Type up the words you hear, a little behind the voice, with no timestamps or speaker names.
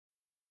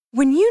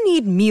When you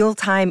need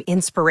mealtime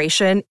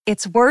inspiration,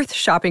 it's worth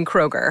shopping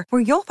Kroger,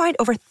 where you'll find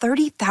over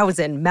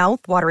 30,000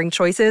 mouth-watering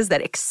choices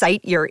that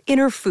excite your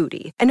inner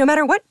foodie. And no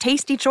matter what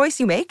tasty choice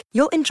you make,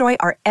 you'll enjoy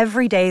our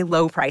everyday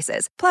low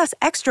prices, plus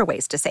extra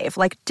ways to save,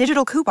 like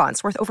digital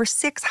coupons worth over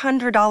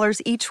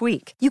 $600 each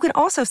week. You can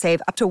also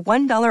save up to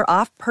 $1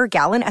 off per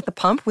gallon at the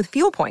pump with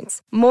fuel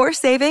points. More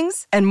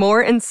savings and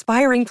more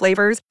inspiring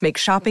flavors make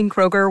shopping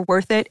Kroger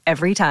worth it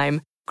every time.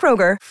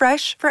 Kroger,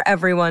 fresh for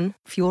everyone.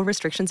 Fuel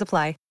restrictions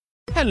apply.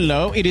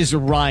 Hello, it is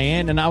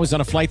Ryan, and I was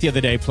on a flight the other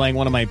day playing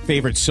one of my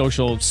favorite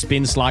social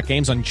spin slot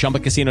games on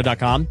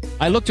ChumbaCasino.com.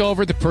 I looked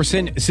over at the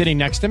person sitting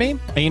next to me,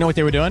 and you know what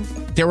they were doing?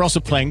 They were also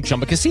playing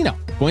Chumba Casino.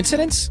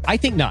 Coincidence? I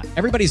think not.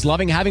 Everybody's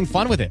loving having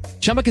fun with it.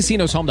 Chumba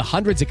Casino is home to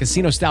hundreds of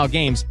casino-style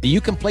games that you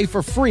can play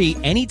for free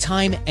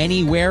anytime,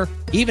 anywhere,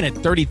 even at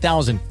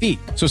 30,000 feet.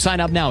 So sign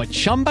up now at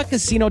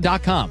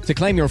ChumbaCasino.com to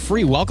claim your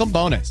free welcome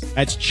bonus.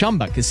 That's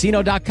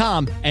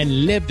ChumbaCasino.com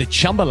and live the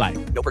Chumba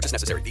life. No purchase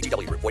necessary.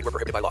 VGW. Void where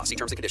prohibited by law. See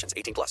terms and conditions.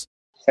 18+.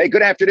 Hey,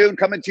 good afternoon.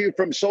 Coming to you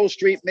from Soul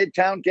Street,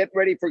 Midtown. Getting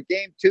ready for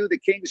Game 2. The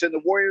Kings and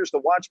the Warriors. The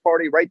watch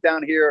party right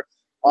down here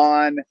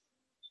on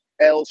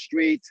L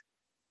Street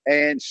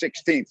and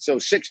 16th. So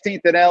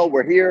 16th and L,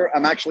 we're here.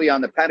 I'm actually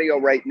on the patio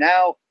right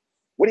now.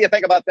 What do you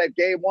think about that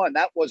Game 1?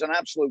 That was an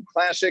absolute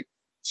classic.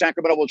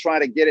 Sacramento will try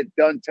to get it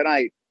done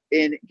tonight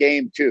in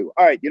Game 2.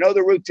 All right, you know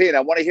the routine.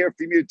 I want to hear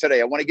from you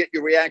today. I want to get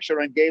your reaction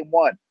on Game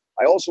 1.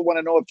 I also want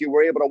to know if you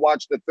were able to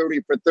watch the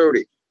 30 for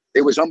 30.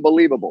 It was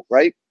unbelievable,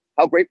 right?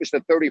 How great was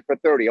the 30 for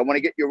 30? I want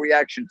to get your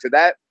reaction to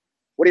that.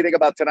 What do you think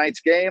about tonight's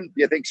game?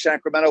 Do you think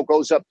Sacramento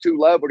goes up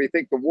 2-love, or do you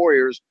think the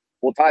Warriors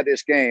will tie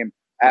this game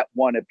at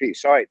 1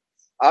 apiece? All right,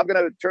 I'm going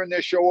to turn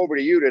this show over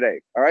to you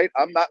today. All right,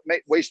 I'm not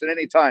wasting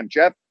any time.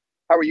 Jeff,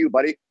 how are you,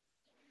 buddy?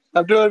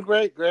 I'm doing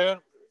great, Grant.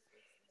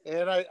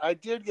 And I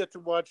did get to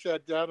watch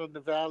that down in the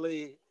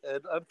valley,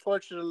 and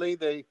unfortunately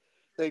they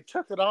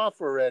took it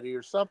off already,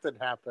 or something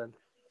happened.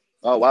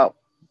 Oh, wow.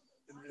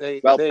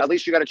 They at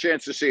least you got a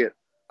chance to see it.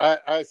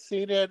 I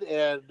seen it,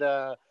 and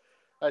I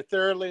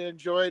thoroughly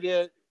enjoyed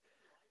it.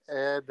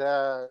 And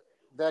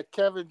that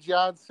Kevin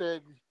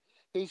Johnson,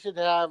 he should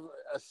have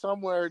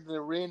somewhere in the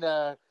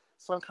arena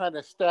some kind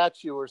of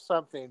statue or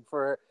something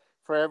for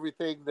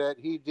everything that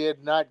he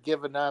did, not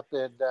giving up,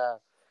 and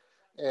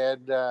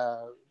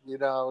you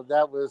know,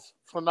 that was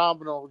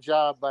phenomenal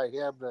job by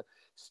him to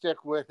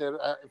stick with it.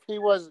 If he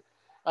was,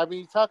 I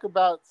mean, talk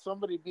about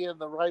somebody being in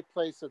the right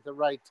place at the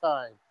right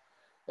time.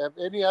 If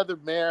any other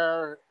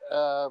mayor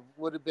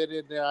would have been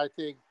in there, I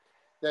think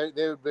they would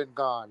have been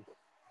gone.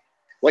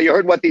 Well, you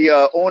heard what the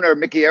owner,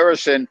 Mickey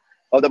Arison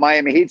of the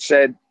Miami Heat,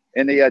 said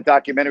in the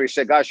documentary. He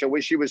said, gosh, I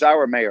wish he was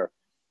our mayor,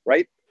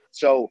 right?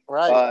 So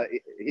right.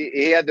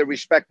 He had the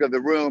respect of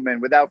the room,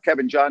 and without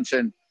Kevin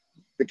Johnson,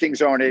 the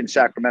Kings aren't in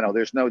Sacramento.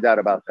 There's no doubt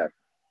about that.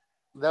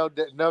 No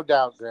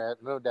doubt,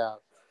 Grant, no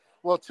doubt.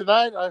 Well,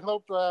 tonight I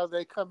hope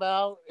they come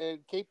out and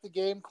keep the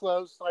game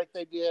close like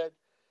they did.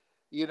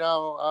 You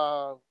know,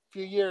 a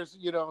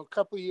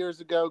couple of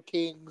years ago,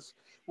 Kings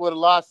would have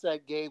lost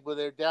that game where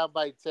they're down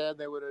by 10.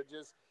 They would have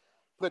just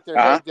put their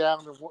head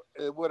down, and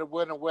it would have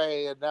went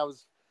away. And that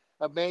was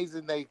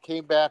amazing. They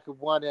came back and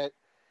won it.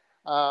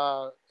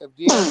 If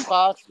De'Aaron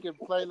Fox can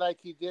play like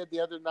he did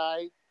the other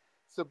night,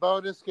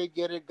 Sabonis can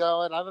get it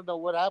going. I don't know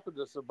what happened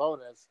to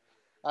Sabonis.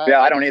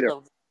 I don't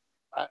either.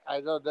 I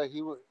know that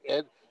he would,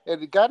 and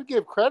you got to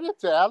give credit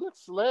to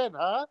Alex Len,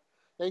 huh?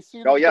 They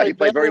seem he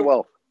played very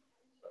well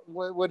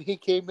when he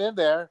came in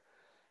there,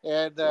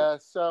 and you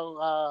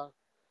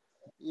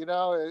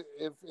know,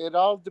 if it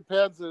all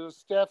depends if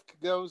Steph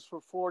goes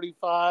for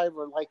 45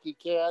 or like he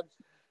can,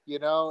 you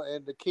know,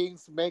 and the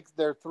Kings make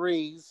their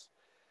threes,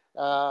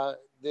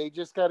 they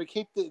just got to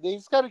keep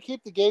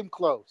the game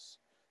close.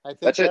 I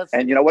think that's it.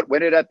 And you know what?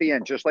 Win it at the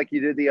end, just like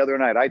you did the other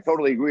night. I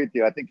totally agree with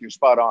you. I think you're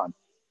spot on.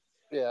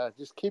 Yeah,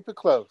 just keep it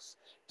close.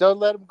 Don't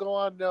let them go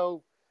on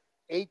no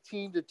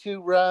 18-2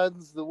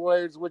 runs, the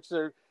Warriors, which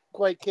they're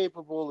quite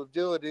capable of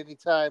doing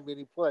anytime,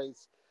 any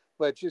place.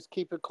 But just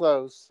keep it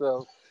close.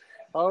 So,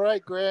 all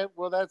right, Grant.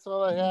 Well, that's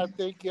all I have.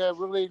 Thank you. I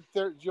really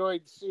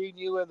enjoyed seeing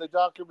you in the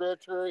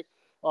documentary.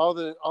 All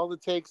the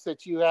takes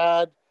that you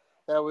had.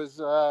 That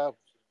was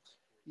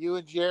you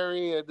and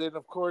Jerry, and then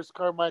of course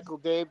Carmichael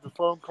Dave. The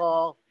phone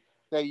call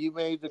that you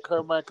made to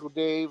Carmichael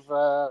Dave.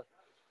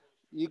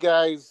 You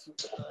guys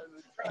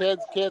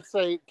can't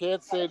say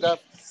enough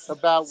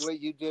about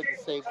what you did to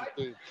save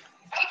the team.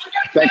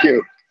 Thank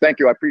you. I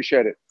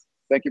appreciate it.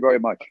 Thank you very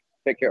much.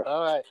 Take care.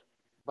 All right.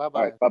 Bye-bye.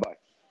 All right. Bye-bye.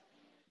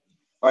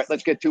 All right.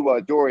 Let's get to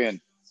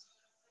Dorian.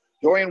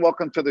 Dorian,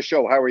 welcome to the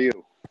show. How are you?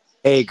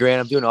 Hey,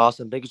 Grant. I'm doing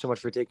awesome. Thank you so much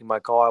for taking my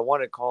call. I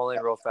want to call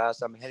in real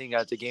fast. I'm heading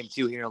out to Game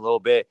 2 here in a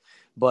little bit.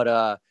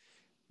 But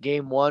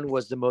Game 1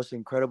 was the most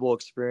incredible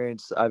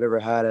experience I've ever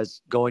had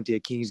as going to a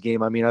Kings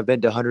game. I mean, I've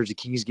been to hundreds of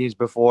Kings games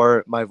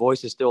before. My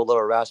voice is still a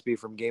little raspy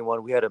from Game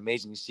 1. We had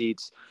amazing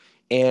seats.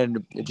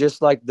 And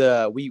just like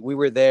we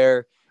were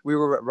there. We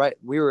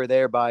were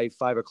there by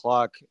 5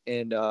 o'clock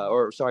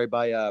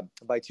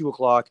by 2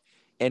 o'clock.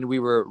 and we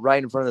were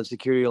right in front of the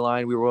security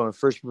line. We were one of the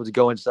first people to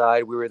go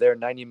inside. We were there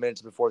 90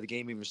 minutes before the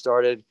game even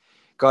started,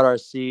 got our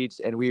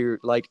seats, and we were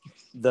like,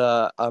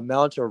 the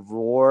amount of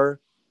roar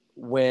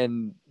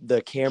when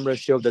the camera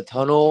showed the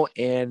tunnel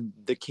and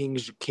the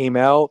Kings came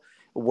out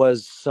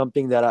was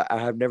something that I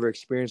have never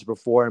experienced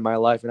before in my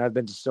life. And I've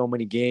been to so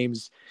many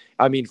games.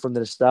 I mean, from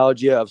the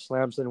nostalgia of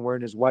Slamson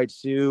wearing his white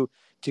suit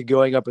to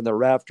going up in the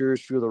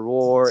rafters through the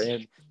roar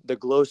and the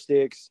glow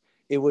sticks.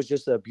 It was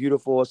just a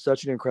beautiful,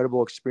 such an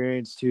incredible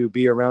experience to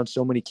be around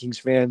so many Kings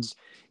fans.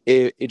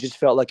 It just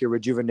felt like a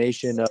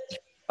rejuvenation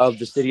of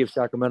the city of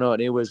Sacramento,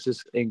 and it was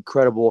just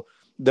incredible.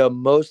 The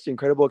most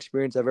incredible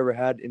experience I've ever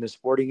had in a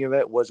sporting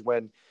event was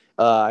when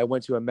I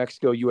went to a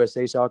Mexico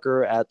USA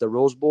soccer at the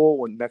Rose Bowl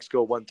when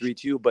Mexico won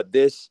 3-2. But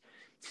this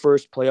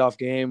first playoff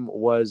game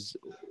was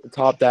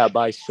topped that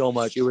by so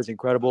much. It was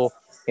incredible.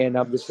 And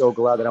I'm just so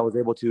glad that I was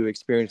able to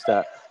experience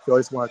that. So I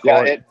just want to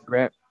call it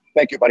Grant.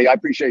 Thank you, buddy. I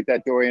appreciate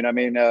that, Dorian. I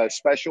mean,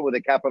 special with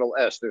a capital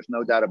S. There's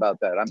no doubt about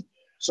that. I'm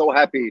so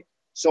happy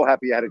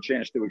you had a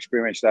chance to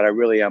experience that. I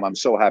really am. I'm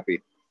so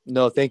happy.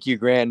 No, thank you,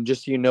 Grant. And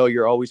just so you know,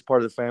 you're always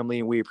part of the family,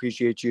 and we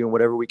appreciate you and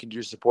whatever we can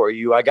do to support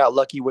you. I got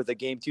lucky with a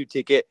Game 2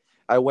 ticket.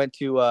 I went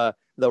to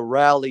the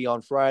rally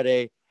on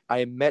Friday.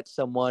 I met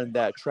someone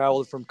that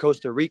traveled from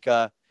Costa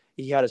Rica.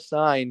 He had a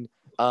sign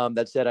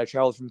that said, I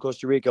traveled from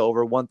Costa Rica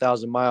over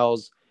 1,000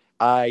 miles.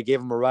 I gave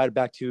him a ride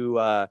back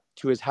to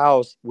his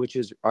house, which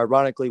is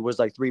ironically was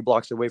like 3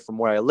 blocks away from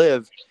where I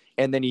live.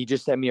 And then he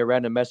just sent me a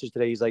random message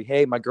today. He's like,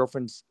 hey, my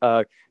girlfriend's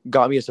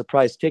got me a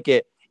surprise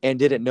ticket and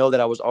didn't know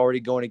that I was already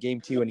going to Game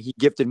 2. And he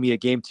gifted me a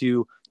Game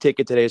 2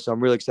 ticket today. So I'm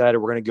really excited.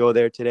 We're going to go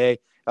there today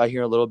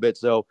here in a little bit.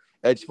 So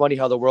it's funny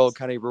how the world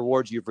kind of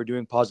rewards you for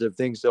doing positive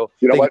things. So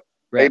you know what?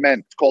 Amen.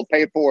 It's called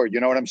pay it forward. You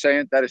know what I'm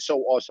saying? That is so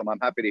awesome. I'm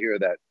happy to hear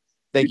that.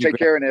 Thank you. Take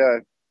care,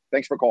 and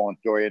thanks for calling,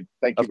 Dorian.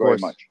 Thank you very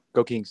much.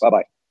 Go Kings.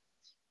 Bye-bye.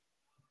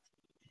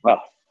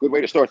 Well, good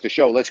way to start the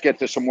show. Let's get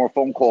to some more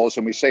phone calls,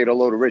 and we say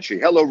hello to Richie.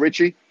 Hello,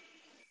 Richie.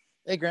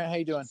 Hey, Grant. How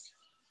you doing?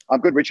 I'm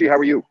good, Richie. How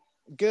are you?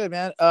 Good,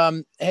 man.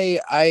 Hey,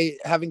 I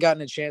haven't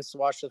gotten a chance to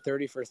watch the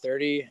 30 for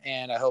 30,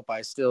 and I hope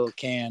I still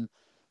can.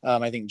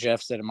 I think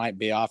Jeff said it might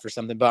be off or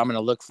something, but I'm going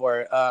to look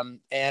for it.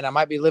 And I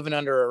might be living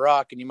under a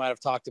rock, and you might have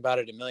talked about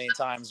it a million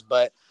times,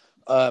 but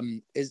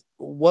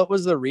what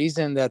was the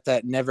reason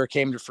that never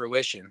came to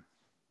fruition?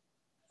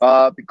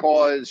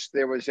 Because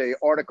there was an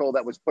article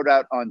that was put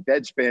out on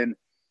Deadspin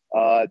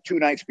 2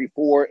 nights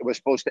before it was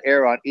supposed to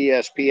air on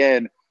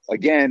ESPN,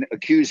 again,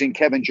 accusing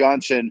Kevin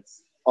Johnson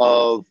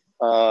of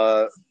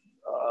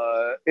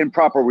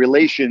improper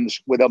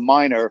relations with a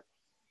minor,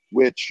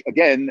 which,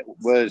 again,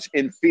 was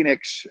in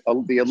Phoenix,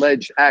 the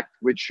alleged act,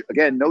 which,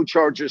 again, no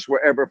charges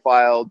were ever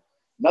filed.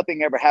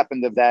 Nothing ever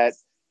happened of that.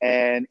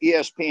 And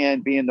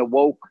ESPN, being the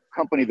woke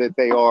company that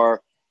they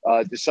are,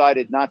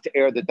 decided not to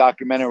air the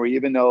documentary,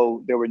 even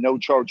though there were no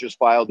charges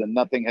filed and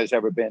nothing has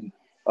ever been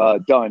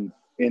done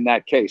in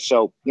that case.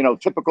 So,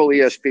 typical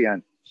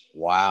ESPN.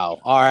 Wow.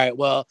 All right.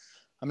 Well,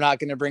 I'm not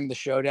going to bring the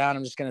show down.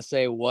 I'm just going to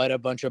say, what a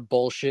bunch of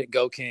bullshit.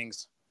 Go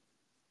Kings.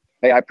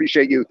 Hey, I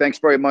appreciate you. Thanks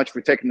very much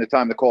for taking the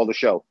time to call the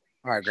show.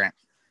 All right, Grant.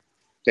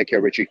 Take care,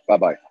 Richie.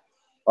 Bye-bye.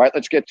 All right,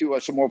 let's get to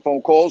some more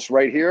phone calls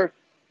right here.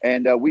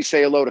 And we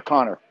say hello to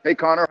Connor. Hey,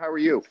 Connor, how are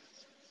you?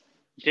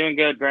 Doing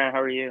good, Grant.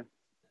 How are you?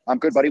 I'm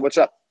good, buddy. What's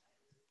up?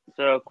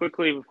 So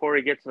quickly, before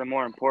we get to the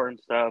more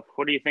important stuff,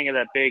 what do you think of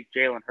that big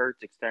Jalen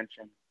Hurts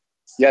extension?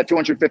 Yeah,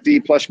 250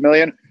 plus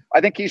million.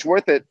 I think he's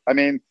worth it. I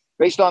mean,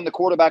 based on the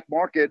quarterback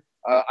market,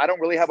 I don't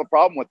really have a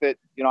problem with it.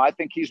 I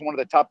think he's one of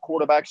the top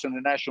quarterbacks in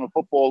the National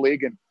Football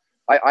League, and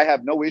I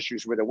have no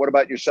issues with it. What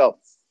about yourself?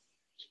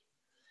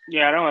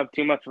 Yeah, I don't have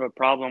too much of a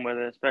problem with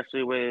it,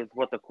 especially with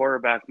what the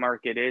quarterback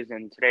market is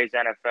in today's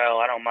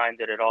NFL. I don't mind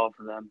it at all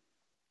for them.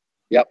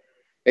 Yep.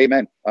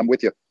 Amen. I'm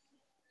with you.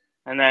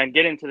 And then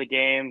get into the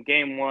game.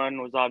 Game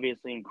 1 was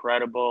obviously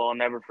incredible. I'll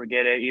never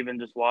forget it. Even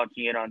just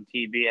watching it on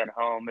TV at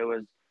home, it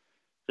was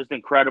just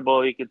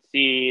incredible. You could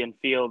see and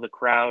feel the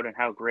crowd and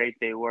how great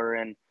they were.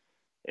 And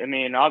I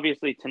mean,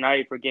 obviously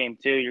tonight for Game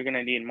 2, you're going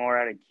to need more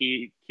out of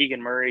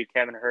Keegan Murray,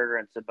 Kevin Huerter,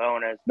 and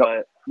Sabonis.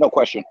 No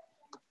question.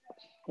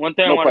 One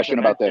thing I wanted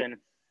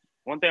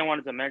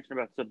to mention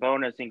about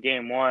Sabonis in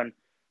Game 1,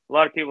 a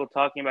lot of people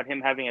talking about him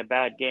having a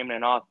bad game and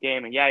an off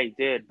game, and yeah, he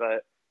did,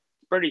 but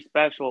it's pretty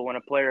special when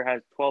a player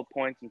has 12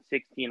 points and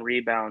 16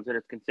 rebounds and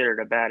it's considered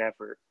a bad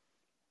effort.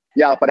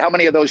 Yeah, but how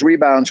many of those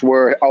rebounds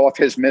were off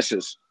his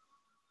misses?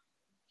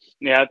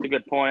 Yeah, that's a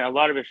good point. A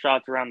lot of his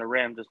shots around the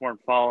rim just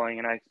weren't falling,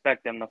 and I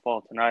expect them to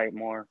fall tonight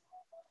more.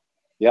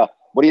 Yeah.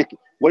 What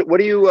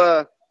do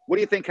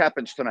you think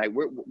happens tonight?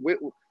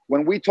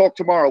 When we talk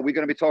tomorrow, we're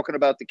going to be talking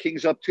about the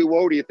Kings up 2-0.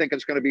 Or do you think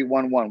it's going to be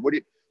 1-1?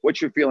 What's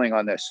your feeling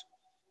on this?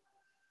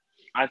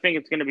 I think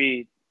it's going to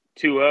be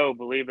 2-0,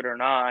 believe it or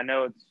not. I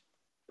know it's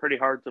pretty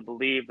hard to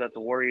believe that the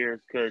Warriors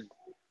could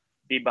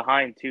be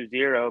behind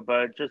 2-0,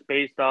 but just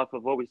based off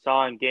of what we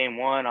saw in Game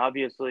 1,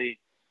 obviously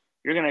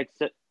you're going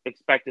to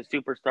expect a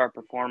superstar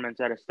performance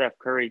out of Steph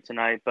Curry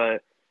tonight,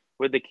 but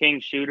with the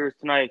Kings shooters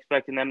tonight,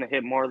 expecting them to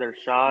hit more of their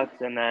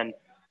shots, and then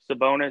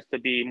Sabonis to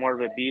be more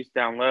of a beast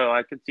down low,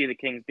 I could see the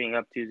Kings being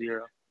up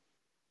 2-0.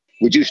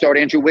 Would you start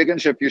Andrew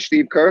Wiggins if you're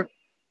Steve Kerr?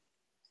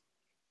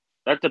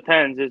 That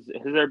depends. Has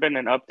there been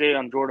an update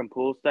on Jordan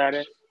Poole's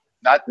status?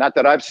 Not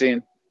that I've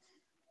seen.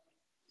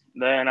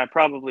 Then I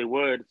probably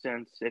would,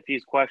 since if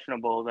he's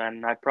questionable,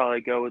 then I'd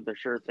probably go with the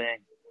sure thing.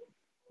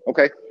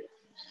 Okay.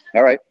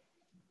 All right.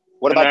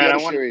 What And about the then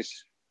other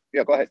series?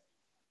 Yeah, go ahead.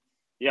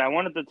 Yeah, I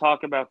wanted to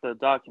talk about the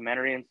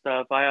documentary and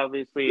stuff. I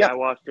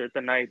watched it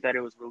the night that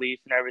it was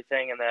released and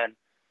everything, and then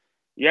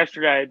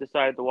yesterday I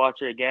decided to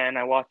watch it again.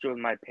 I watched it with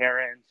my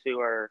parents, who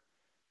are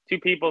two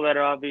people that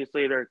are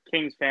obviously they're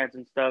Kings fans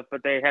and stuff,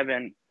 but they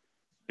haven't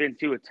been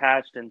too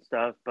attached and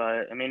stuff.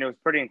 But I mean, it was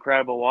pretty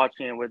incredible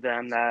watching it with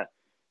them, that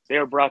they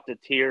were brought to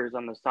tears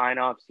on the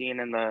sign-off scene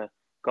and the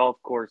golf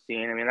course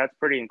scene. I mean, that's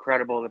pretty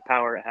incredible, the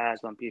power it has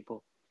on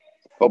people.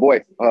 Oh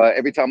boy,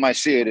 every time I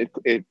see it,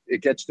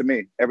 it gets to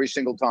me every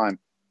single time.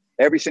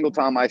 Every single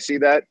time I see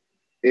that,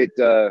 it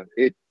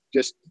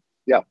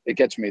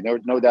gets me.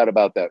 No doubt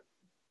about that.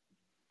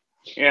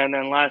 Yeah, and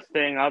then last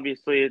thing,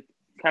 obviously, it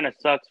kind of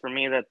sucks for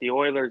me that the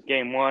Oilers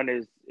game 1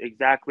 is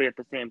exactly at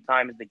the same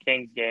time as the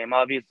Kings game.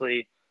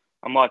 Obviously,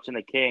 I'm watching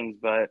the Kings,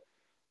 but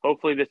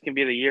hopefully this can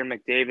be the year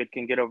McDavid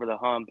can get over the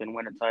hump and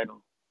win a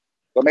title.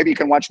 Well, maybe you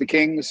can watch the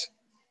Kings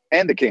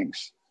and the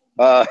Kings.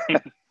 But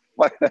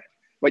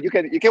you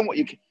can.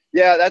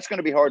 Yeah, that's going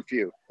to be hard for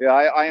you. Yeah,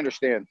 I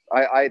understand.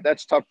 I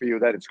that's tough for you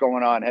that it's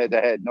going on head to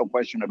head. No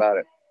question about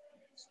it.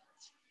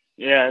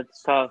 Yeah,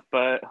 it's tough,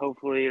 but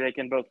hopefully they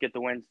can both get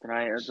the wins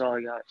tonight. That's all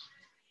I got.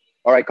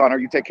 All right, Connor,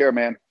 you take care,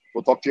 man.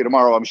 We'll talk to you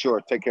tomorrow, I'm sure.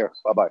 Take care.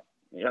 Bye-bye.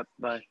 Yep,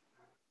 bye. All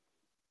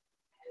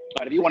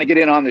right, if you want to get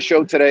in on the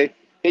show today,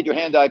 hit your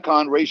hand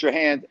icon, raise your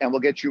hand, and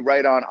we'll get you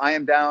right on. I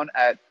am down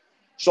at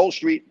Soul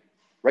Street,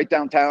 right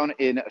downtown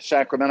in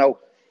Sacramento.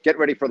 Get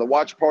ready for the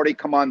watch party.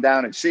 Come on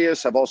down and see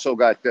us. I've also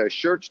got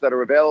shirts that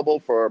are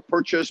available for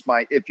purchase.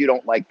 My If You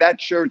Don't Like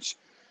That shirts.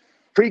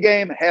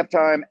 Pre-game,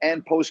 halftime,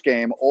 and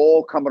post-game,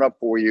 all coming up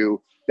for you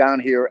down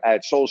here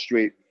at Soul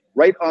Street,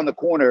 right on the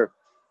corner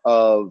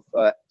of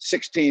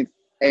 16th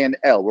and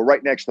L. We're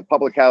right next to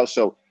Public House,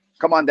 so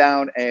come on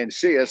down and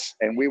see us,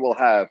 and we will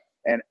have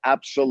an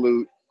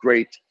absolute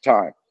great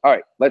time. All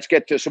right, let's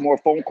get to some more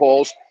phone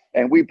calls,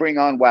 and we bring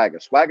on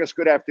Waggis. Waggis,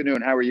 good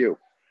afternoon. How are you?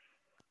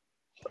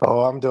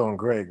 Oh, I'm doing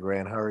great,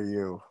 Grant. How are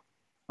you?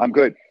 I'm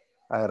good.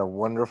 I had a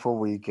wonderful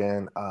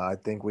weekend. I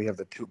think we have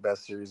the two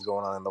best series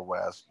going on in the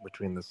West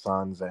between the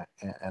Suns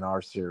and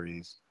our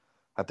series.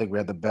 I think we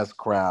had the best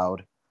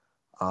crowd.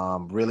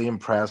 Really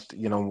impressed.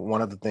 You know,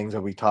 one of the things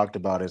that we talked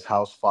about is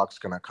how's Fox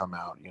going to come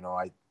out. You know,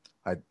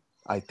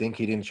 I think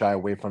he didn't shy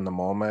away from the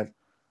moment.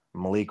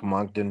 Malik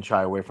Monk didn't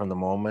shy away from the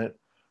moment.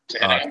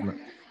 Have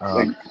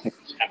a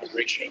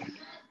great show.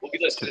 We'll be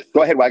listening.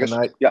 Go ahead, Waggis.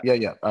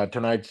 Yeah.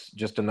 Tonight's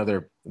just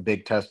another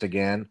big test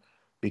again.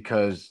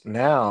 Because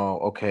now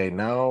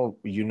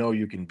you know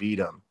you can beat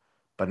them,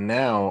 but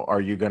now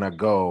are you gonna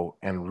go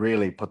and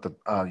really put the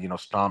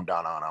stomp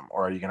down on them,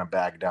 or are you gonna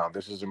back down?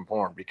 This is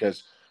important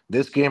because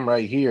this game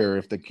right here,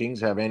 if the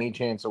Kings have any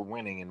chance of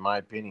winning, in my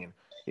opinion,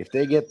 if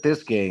they get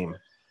this game,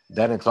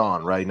 then it's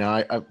on. Right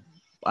now,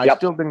 I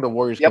still think the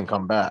Warriors can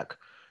come back,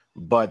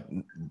 but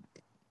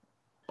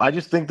I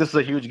just think this is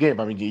a huge game.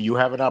 I mean, you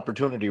have an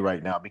opportunity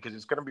right now because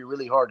it's gonna be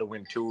really hard to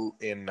win two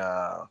in.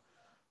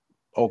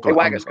 Oakland.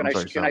 Hey, Waggis,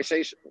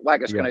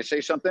 can I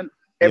say something?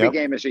 Every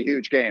game is a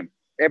huge game.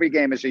 Every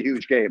game is a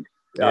huge game.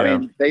 Yeah. I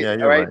mean,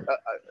 you're right.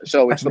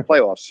 So it's the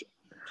playoffs.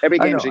 Every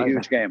game is a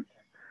huge game.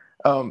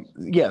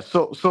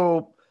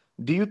 So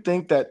do you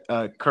think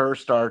that Kerr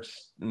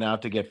starts now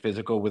to get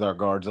physical with our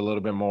guards a little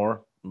bit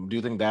more? Do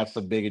you think that's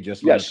the big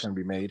adjustment that's going to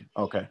be made?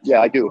 Okay.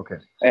 Yeah, I do. Okay.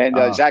 And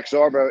Zach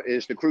Zarba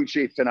is the crew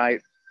chief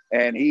tonight,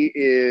 and he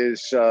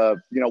is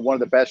one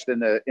of the best in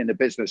the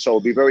business. So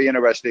it'll be very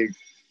interesting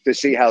to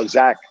see how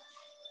Zach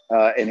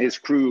and his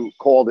crew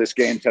call this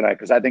game tonight,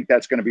 because I think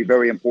that's going to be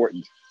very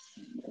important.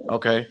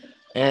 Okay.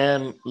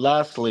 And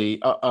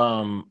lastly,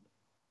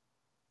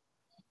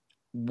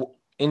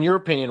 in your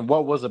opinion,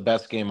 what was the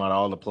best game out of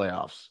all the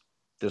playoffs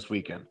this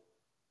weekend?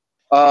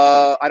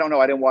 I don't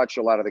know. I didn't watch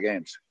a lot of the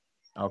games.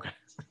 Okay.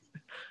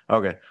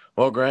 Okay.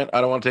 Well, Grant,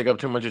 I don't want to take up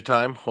too much of your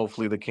time.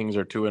 Hopefully the Kings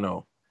are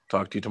 2-0.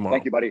 Talk to you tomorrow.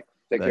 Thank you, buddy.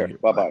 Take care.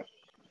 Bye-bye.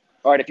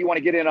 All right. If you want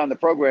to get in on the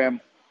program,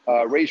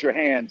 raise your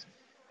hand,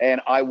 and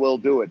I will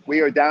do it.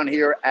 We are down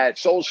here at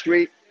Soul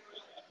Street.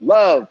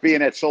 Love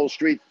being at Soul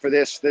Street for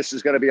this. This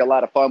is going to be a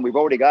lot of fun. We've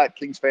already got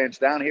Kings fans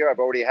down here. I've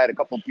already had a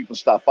couple of people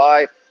stop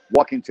by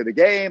walking to the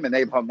game, and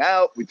they've hung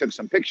out. We took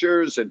some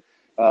pictures, and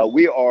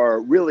we are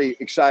really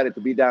excited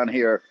to be down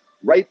here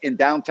right in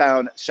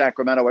downtown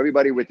Sacramento.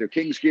 Everybody with their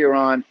Kings gear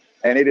on,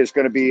 and it is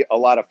going to be a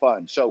lot of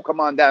fun. So come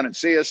on down and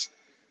see us.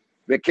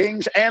 The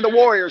Kings and the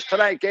Warriors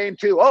tonight, game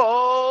 2.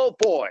 Oh,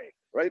 boy.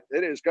 Right?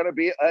 It is going to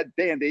be a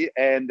dandy,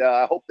 and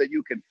I hope that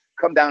you can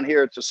come down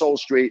here to Soul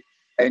Street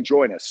and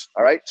join us.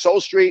 All right?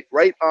 Soul Street,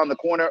 right on the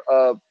corner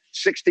of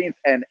 16th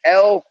and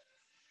L.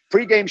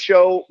 Pre-game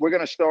show, we're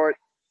going to start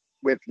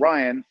with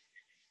Ryan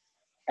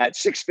at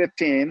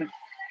 6:15,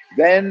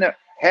 then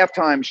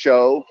halftime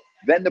show,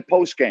 then the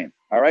post-game.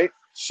 All right?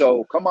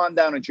 So come on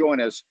down and join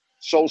us,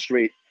 Soul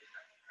Street,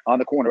 on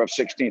the corner of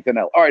 16th and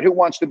L. All right, who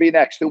wants to be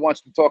next? Who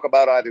wants to talk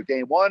about either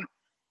game one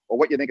or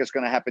what you think is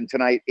going to happen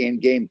tonight in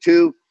game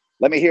two?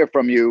 Let me hear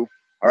from you,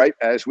 all right,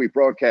 as we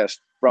broadcast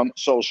from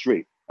Soul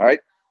Street. All right,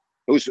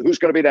 who's going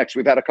to be next?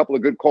 We've had a couple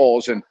of good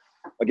calls, and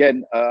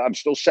again, I'm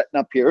still setting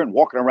up here and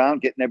walking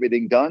around, getting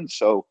everything done.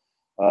 So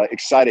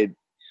excited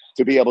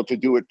to be able to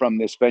do it from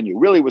this venue.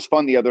 Really was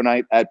fun the other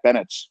night at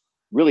Bennett's.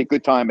 Really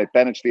good time at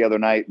Bennett's the other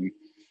night. And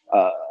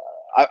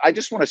I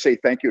just want to say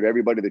thank you to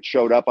everybody that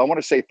showed up. I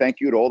want to say thank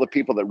you to all the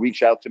people that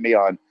reach out to me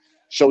on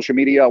social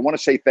media. I want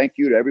to say thank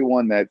you to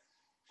everyone that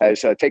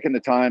has taken the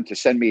time to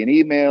send me an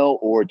email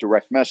or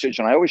direct message.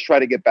 And I always try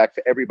to get back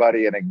to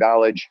everybody and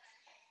acknowledge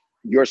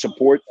your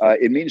support.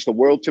 It means the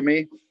world to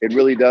me. It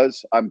really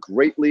does. I'm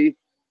greatly,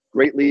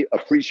 greatly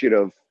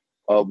appreciative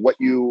of what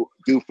you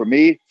do for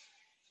me.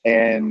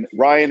 And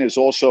Ryan is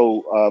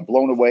also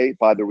blown away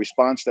by the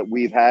response that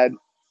we've had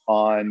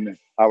on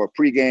our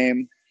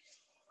pregame,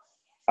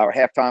 our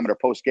halftime, and our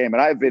postgame.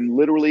 And I've been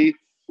literally,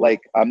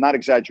 like, I'm not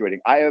exaggerating,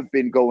 I have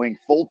been going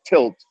full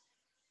tilt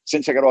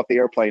since I got off the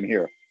airplane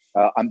here.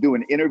 I'm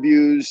doing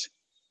interviews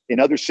in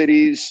other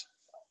cities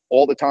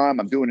all the time.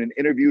 I'm doing an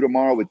interview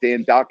tomorrow with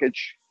Dan Dockich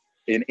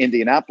in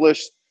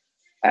Indianapolis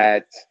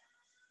at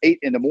 8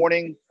 in the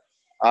morning.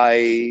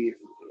 I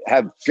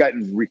have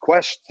gotten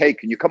requests, hey,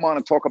 can you come on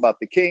and talk about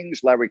the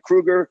Kings? Larry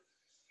Krueger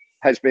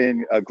has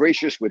been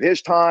gracious with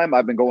his time.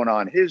 I've been going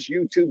on his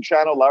YouTube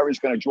channel. Larry's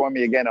going to join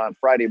me again on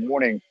Friday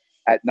morning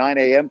at 9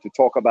 a.m. to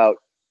talk about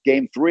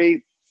game 3.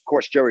 Of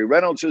course, Jerry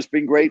Reynolds has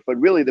been great, but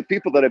really the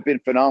people that have been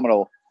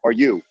phenomenal are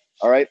you.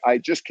 All right. I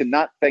just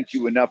cannot thank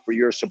you enough for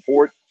your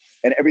support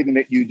and everything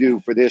that you do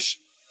for this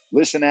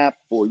Listen app,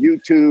 for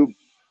YouTube,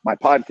 my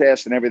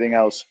podcast, and everything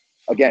else.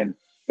 Again,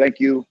 thank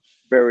you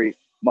very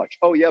much.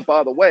 Oh yeah,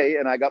 by the way,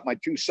 and I got my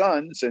 2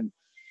 sons, and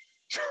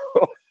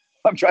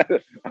I'm trying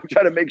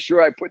to make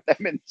sure I put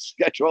them in the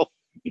schedule,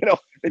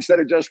 instead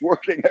of just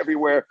working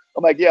everywhere.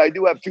 I'm like, yeah, I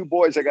do have 2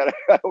 boys. I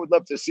would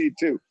love to see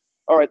too.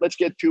 All right, let's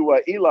get to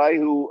Eli,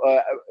 who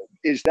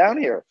is down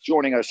here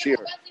joining us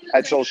here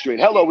at Soul Street.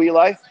 Hello,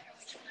 Eli.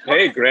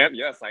 Hey, Grant.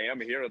 Yes, I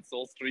am here at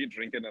Soul Street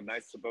drinking a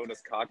nice Sabonis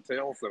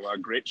cocktail. So a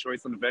great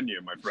choice in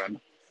venue, my friend.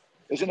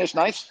 Isn't this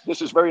nice?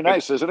 This is very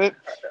nice, isn't it?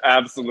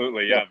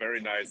 Absolutely. Yeah, very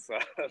nice.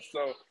 I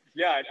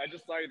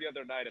just saw you the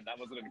other night, and that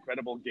was an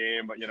incredible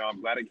game.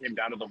 I'm glad it came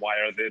down to the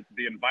wire.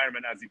 The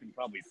environment, as you can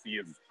probably see,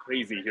 is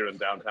crazy here in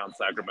downtown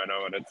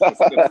Sacramento, and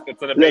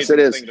it's an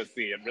amazing thing to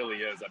see. It really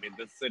is. I mean,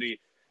 this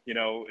city,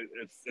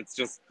 it's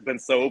just been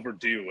so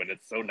overdue, and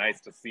it's so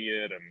nice to see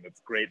it, and it's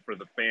great for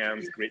the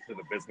fans, great for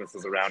the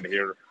businesses around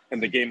here,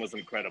 and the game was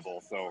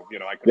incredible. So,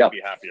 I couldn't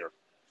be happier.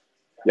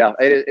 Yeah,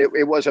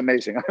 it was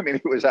amazing. I mean,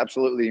 it was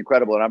absolutely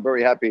incredible, and I'm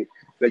very happy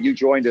that you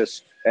joined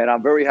us, and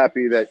I'm very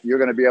happy that you're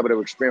going to be able to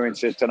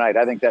experience it tonight.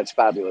 I think that's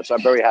fabulous.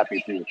 I'm very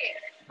happy for you.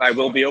 I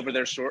will be over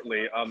there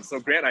shortly. So,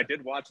 Grant, I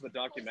did watch the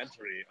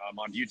documentary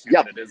on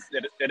YouTube, and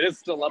it is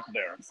still up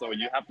there. So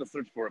you have to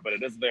search for it, but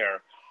it is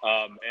there.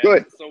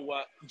 Good. So,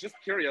 just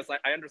curious,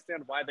 I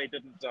understand why they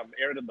didn't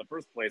air it in the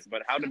first place,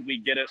 but how did we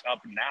get it up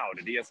now?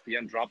 Did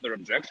ESPN drop their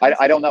objections?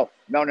 I don't know.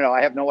 No,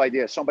 I have no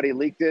idea. Somebody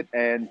leaked it,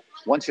 and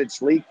once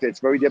it's leaked, it's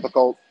very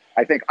difficult.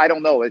 I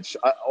don't know. It's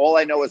all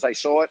I know is I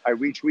saw it, I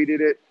retweeted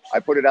it, I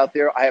put it out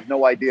there. I have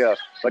no idea,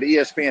 but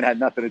ESPN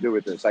had nothing to do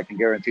with this. I can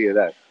guarantee you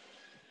that.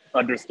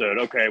 Understood.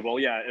 Okay. Well,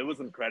 yeah, it was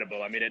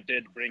incredible. I mean, it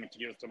did bring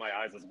tears to my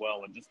eyes as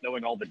well. And just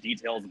knowing all the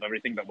details of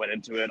everything that went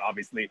into it,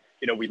 obviously,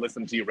 we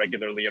listen to you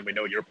regularly and we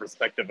know your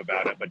perspective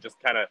about it, but just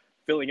kind of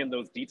filling in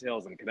those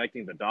details and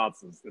connecting the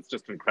dots it's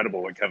just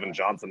incredible what Kevin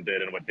Johnson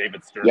did and what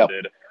David Stern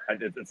did.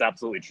 And it's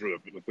absolutely true.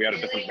 If we had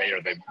a different mayor,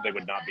 they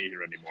would not be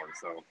here anymore.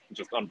 So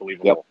just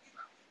unbelievable.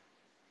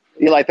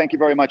 Yep. Eli, thank you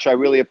very much. I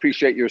really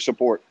appreciate your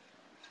support.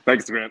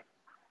 Thanks, Grant.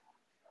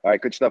 All right.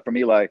 Good stuff from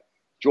Eli.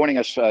 Joining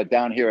us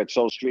down here at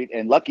Soul Street.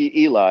 And lucky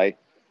Eli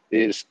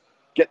is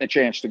getting a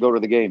chance to go to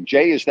the game.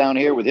 Jay is down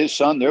here with his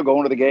son. They're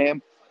going to the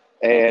game.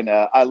 And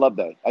I love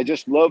that. I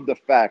just love the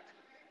fact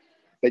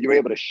that you're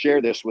able to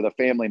share this with a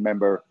family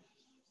member.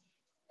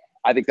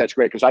 I think that's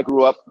great because I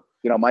grew up,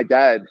 my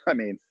dad,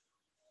 we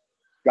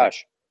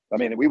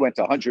went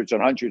to hundreds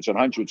and hundreds and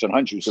hundreds and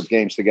hundreds of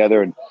games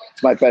together. And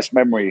it's my best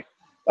memory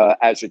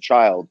as a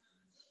child.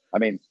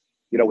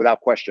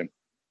 Without question,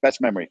 best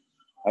memory.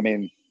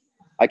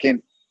 I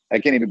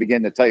can't even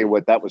begin to tell you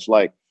what that was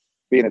like,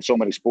 being at so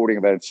many sporting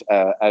events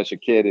as a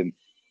kid. And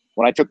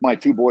when I took my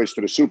 2 boys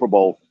to the Super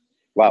Bowl,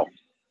 wow,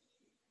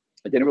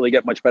 it didn't really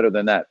get much better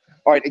than that.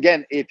 All right,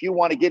 again, if you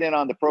want to get in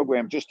on the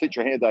program, just hit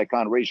your hand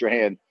icon, raise your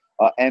hand,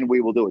 and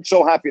we will do it.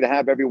 So happy to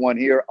have everyone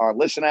here on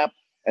Listen App.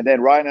 And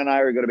then Ryan and I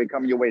are going to be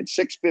coming your way at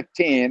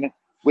 6:15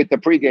 with the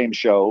pregame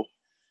show,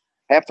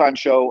 halftime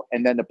show,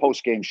 and then the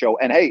postgame show.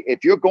 And hey,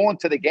 if you're going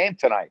to the game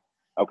tonight,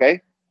 okay,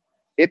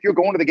 if you're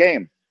going to the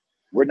game,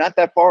 we're not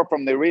that far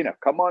from the arena.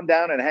 Come on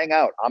down and hang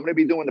out. I'm going to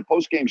be doing the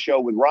post-game show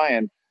with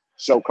Ryan.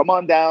 So come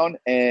on down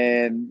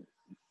and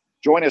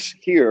join us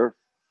here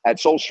at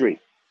Soul Street.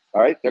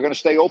 All right? They're going to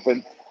stay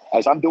open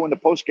as I'm doing the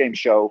post-game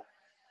show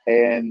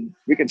and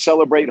we can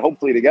celebrate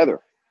hopefully together.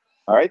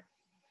 All right.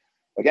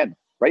 Again,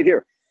 right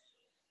here,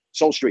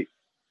 Soul Street,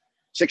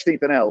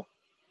 16th and L,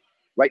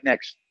 right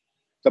next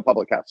to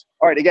Public House.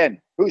 All right.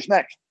 Again, who's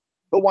next?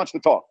 Who wants to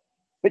talk?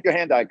 Hit your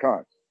hand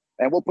icon,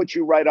 and we'll put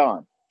you right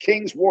on.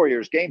 Kings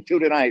Warriors, game 2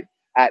 tonight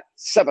at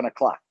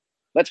 7:00.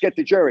 Let's get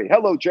to Jerry.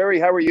 Hello, Jerry.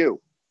 How are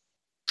you?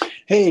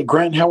 Hey,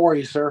 Grant, how are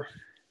you, sir?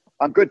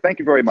 I'm good. Thank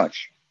you very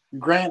much.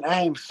 Grant,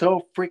 I am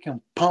so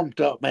freaking pumped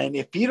up, man.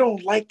 If you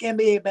don't like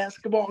NBA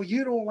basketball,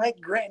 you don't like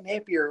Grant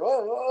Napier.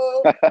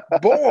 Oh,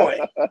 boy.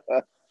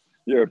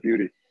 You're a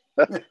beauty.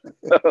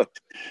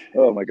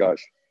 Oh, my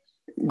gosh.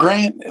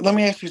 Grant, let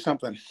me ask you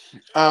something.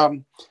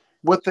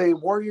 With the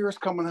Warriors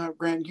coming out,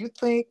 Grant, you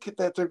think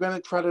that they're going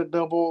to try to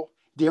double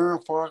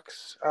De'Aaron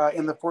Fox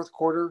in the fourth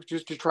quarter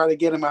just to try to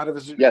get him out of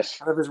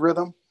his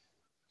rhythm?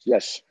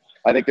 Yes.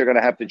 I think they're going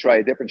to have to try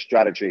a different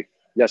strategy.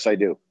 Yes, I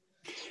do.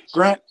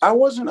 Grant, I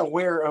wasn't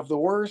aware of the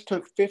Warriors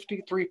took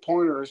 53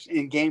 pointers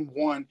in game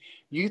 1.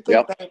 You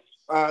think that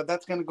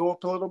that's going to go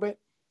up a little bit?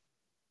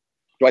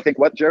 Do I think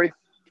what, Jerry?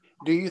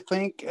 Do you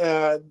think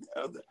that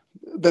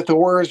the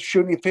Warriors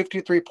shooting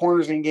 53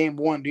 pointers in game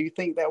 1, do you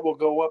think that will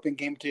go up in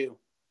game 2?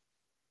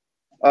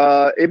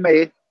 It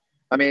may.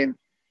 I mean,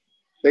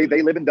 they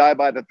live and die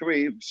by the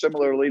three,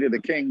 similarly to the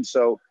Kings.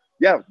 So,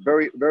 yeah,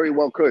 very, very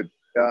well could.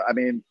 I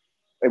mean,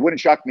 it wouldn't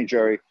shock me,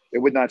 Jerry. It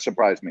would not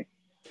surprise me.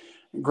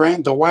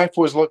 Grant, the wife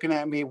was looking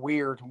at me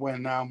weird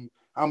when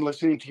I'm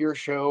listening to your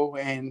show,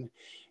 and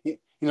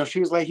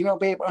she was like,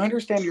 babe, I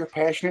understand you're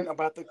passionate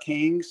about the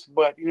Kings,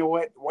 but you know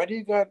what? Why do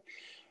you got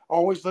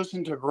always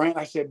listen to Grant?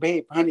 I said,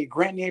 babe, honey,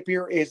 Grant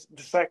Napier is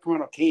the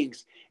Sacramento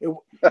Kings.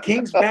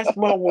 Kings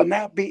basketball will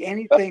not be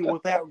anything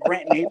without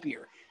Grant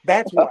Napier.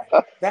 That's why.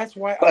 That's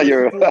why I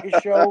listen to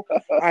his show.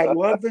 I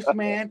love this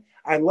man.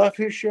 I love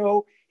his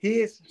show. He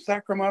is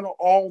Sacramento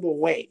all the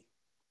way.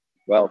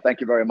 Well,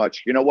 thank you very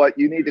much. You know what?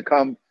 You need to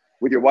come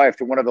with your wife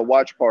to one of the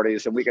watch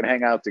parties and we can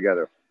hang out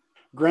together.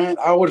 Grant,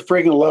 I would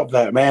friggin' love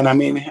that, man. I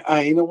mean,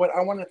 you know what?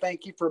 I want to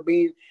thank you for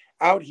being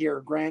out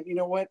here, Grant. You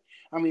know what?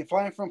 I mean,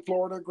 flying from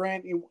Florida,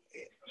 Grant,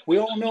 we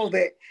all know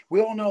that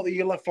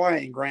you love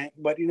flying, Grant.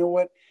 But you know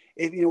what?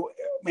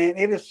 Man,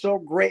 it is so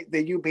great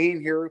that you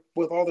being here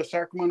with all the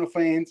Sacramento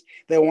fans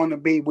that want to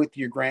be with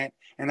you, Grant.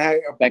 And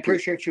I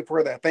appreciate you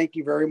for that. Thank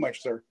you very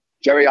much, sir.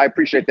 Jerry, I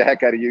appreciate the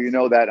heck out of you. You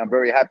know that. I'm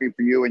very happy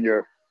for you and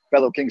your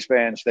fellow Kings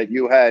fans that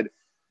you had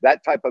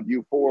that type of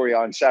euphoria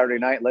on Saturday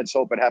night. Let's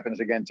hope it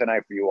happens again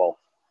tonight for you all.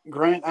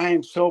 Grant, I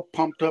am so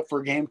pumped up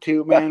for game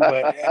 2, man.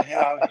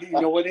 But you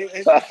know what?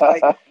 It's just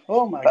like,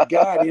 oh my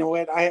God! You know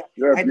what? I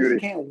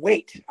just can't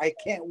wait. I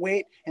can't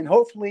wait. And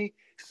hopefully,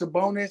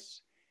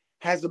 Sabonis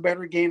has a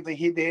better game than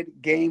he did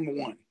game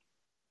 1.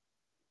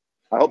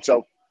 I hope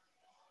so.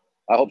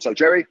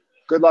 Jerry,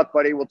 good luck,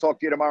 buddy. We'll talk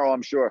to you tomorrow,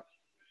 I'm sure.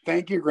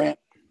 Thank you, Grant.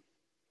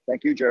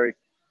 Thank you, Jerry.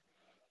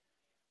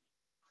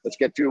 Let's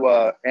get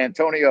to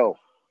Antonio.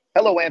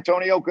 Hello,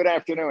 Antonio. Good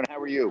afternoon. How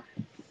are you?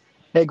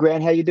 Hey,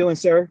 Grant. How you doing,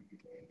 sir?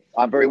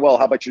 I'm very well.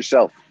 How about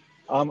yourself?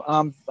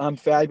 I'm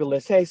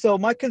fabulous. Hey, so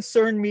my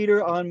concern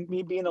meter on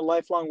me being a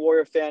lifelong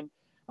Warrior fan,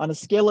 on a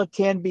scale of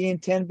 10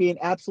 being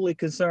absolutely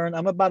concerned,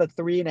 I'm about a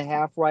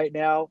 3.5 right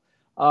now.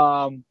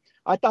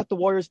 I thought the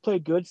Warriors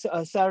played good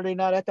Saturday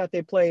night. I thought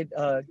they played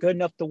good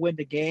enough to win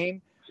the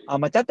game.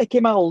 I thought they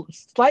came out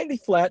slightly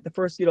flat the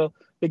first,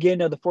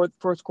 beginning of the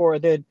first quarter.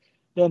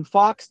 Then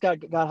Fox got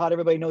hot.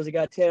 Everybody knows he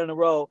got 10 in a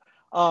row.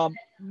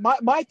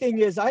 My thing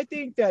is, I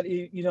think that,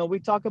 we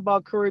talk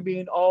about Curry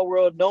being all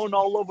world, known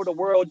all over the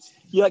world.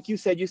 Like you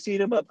said, you see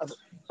him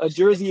a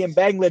jersey in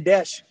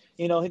Bangladesh.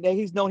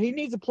 He's known. He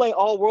needs to play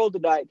all world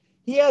tonight.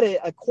 He had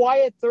a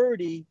quiet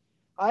 30.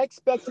 I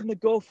expect him to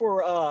go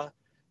for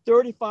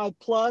 35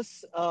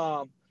 plus.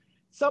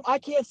 I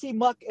can't see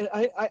Monk.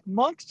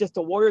 Monk's just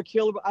a Warrior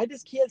killer, but I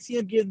just can't see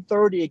him getting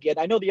 30 again.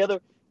 I know the other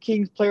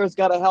Kings players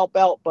got to help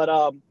out, but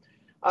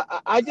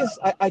I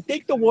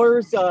think the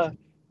Warriors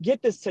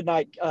get this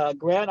tonight,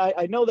 Grant.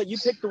 I know that you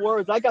picked the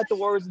Warriors. I got the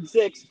Warriors in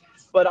 6,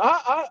 but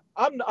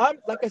I'm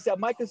like I said,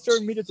 my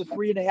concern meter's a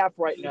 3.5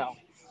 right now.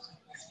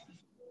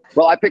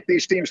 Well, I picked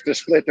these teams to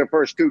split their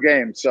first 2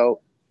 games, so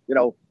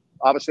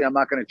obviously I'm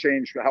not going to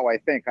change how I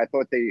think. I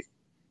thought the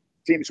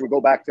teams would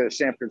go back to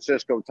San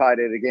Francisco tied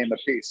at a game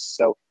apiece.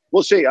 So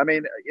we'll see. I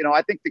mean,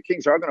 I think the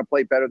Kings are going to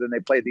play better than they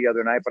played the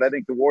other night, but I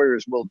think the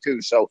Warriors will too.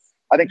 So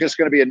I think this is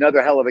going to be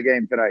another hell of a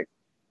game tonight.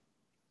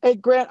 Hey,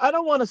 Grant, I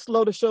don't want to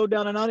slow the show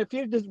down and on. If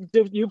you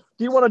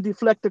want to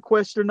deflect the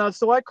question or not,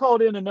 so I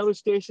called in another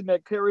station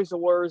that carries the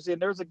Warriors,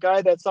 and there's a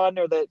guy that's on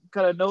there that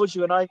kind of knows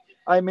you, and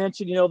I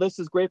mentioned, this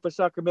is great for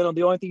Sacramento.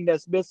 The only thing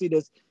that's missing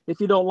is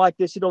if you don't like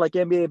this, you don't like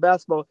NBA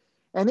basketball.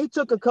 And he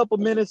took a couple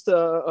minutes to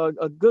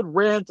a good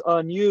rant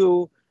on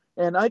you,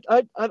 and I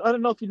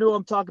don't know if you know who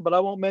I'm talking about. I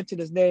won't mention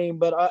his name,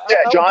 but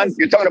John,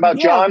 you're talking about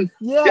John.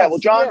 Yes, yeah. Well,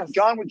 yes.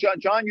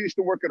 John used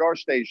to work at our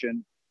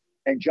station,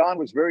 and John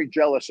was very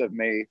jealous of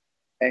me.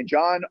 And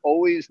John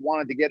always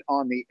wanted to get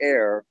on the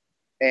air,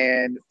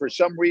 and for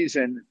some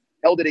reason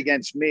held it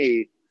against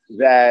me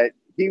that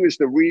he was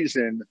the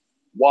reason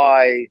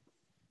why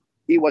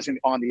he wasn't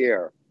on the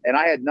air. and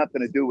I had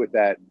nothing to do with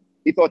that.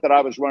 He thought that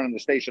I was running the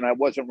station. I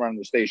wasn't running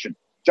the station.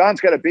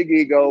 John's got a big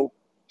ego.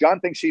 John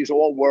thinks he's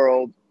all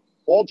world.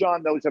 All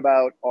John knows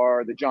about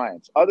are the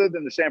Giants. Other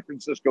than the San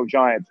Francisco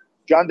Giants,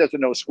 John doesn't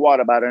know squat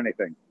about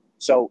anything.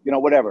 So,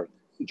 whatever.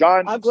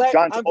 John's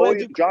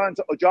always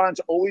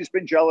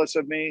been jealous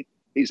of me.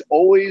 He's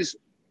always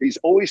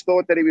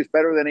thought that he was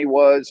better than he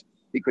was.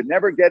 He could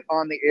never get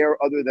on the air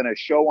other than a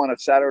show on a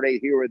Saturday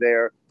here or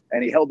there.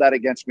 And he held that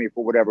against me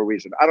for whatever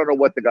reason. I don't know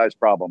what the guy's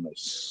problem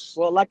is.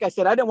 Well, like I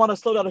said, I didn't want to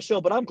slow down the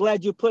show, but I'm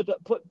glad you put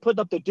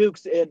up the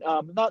Dukes, and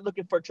not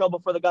looking for trouble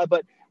for the guy,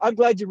 but I'm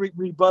glad you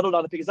rebutted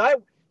on it, because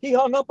he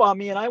hung up on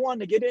me, and I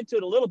wanted to get into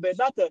it a little bit.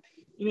 Not to,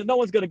 no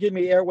one's going to give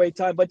me airway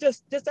time, but I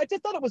just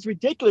thought it was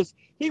ridiculous.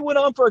 He went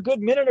on for a good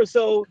minute or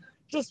so,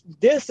 just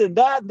this and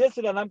that,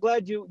 and I'm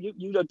glad you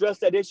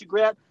addressed that issue,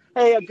 Grant.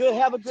 Hey,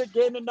 have a good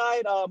game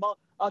tonight.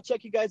 I'll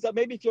check you guys up.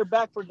 Maybe if you're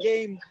back for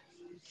game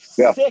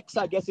 6,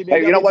 I guess.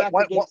 Hey, you know what?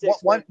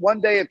 One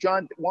day, if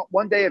John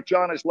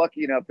is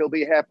lucky enough, he'll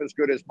be half as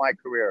good as my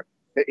career.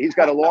 He's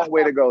got a long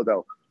way to go,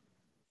 though.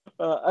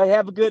 I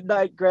have a good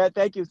night, Grant.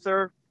 Thank you,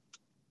 sir.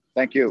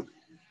 Thank you.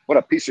 What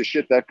a piece of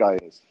shit that guy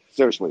is.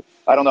 Seriously,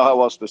 I don't know how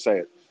else to say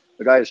it.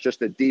 The guy is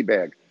just a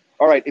d-bag.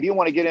 All right, if you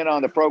want to get in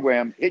on the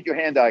program, hit your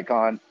hand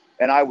icon,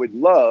 and I would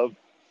love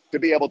to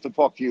be able to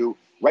talk to you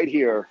right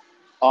here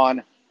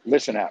on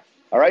Listen App.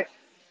 All right.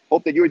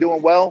 Hope that you're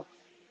doing well.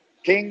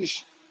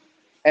 Kings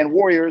and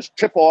Warriors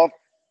tip off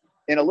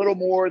in a little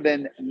more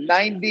than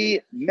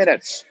 90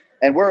 minutes.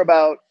 And we're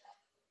about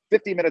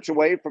 50 minutes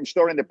away from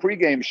starting the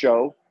pregame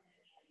show,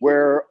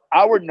 where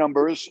our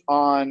numbers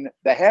on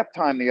the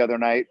halftime the other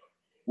night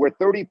were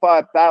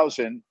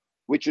 35,000,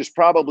 which is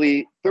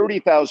probably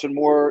 30,000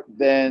 more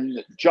than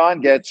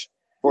John gets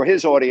for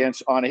his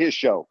audience on his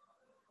show.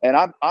 And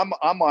I'm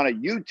on a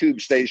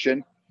YouTube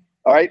station.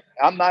 All right.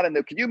 I'm not in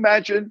the, can you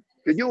imagine?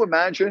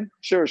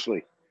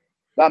 Seriously.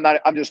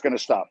 I'm just going to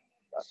stop.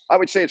 I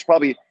would say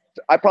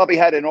I probably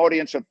had an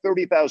audience of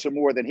 30,000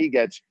 more than he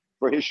gets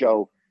for his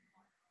show.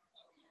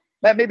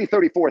 Maybe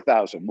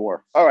 34,000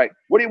 more. All right.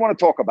 What do you want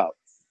to talk about?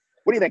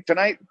 What do you think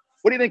tonight?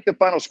 What do you think the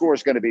final score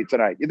is going to be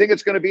tonight? You think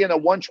it's going to be in the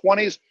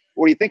 120s,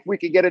 or do you think we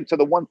could get into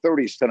the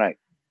 130s tonight?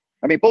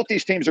 I mean, both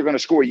these teams are going to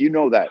score. You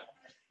know that.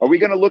 Are we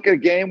going to look at a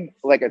game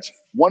like it's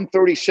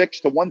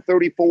 136 to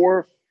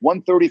 134,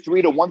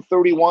 133 to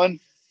 131?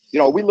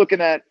 Are we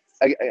looking at,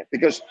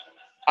 because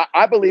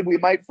I believe we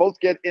might both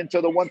get into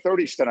the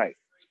 130s tonight.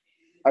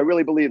 I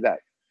really believe that.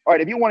 All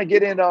right, if you want to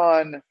get in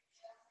on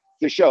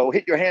the show,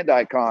 hit your hand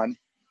icon,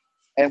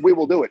 and we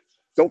will do it.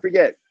 Don't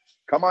forget,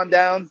 come on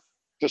down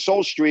to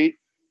Soul Street,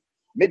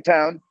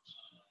 Midtown,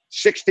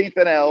 16th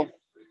and L,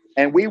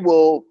 and we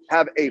will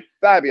have a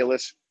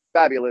fabulous,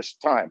 fabulous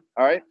time.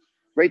 All right?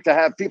 Great to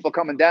have people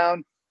coming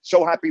down.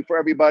 So happy for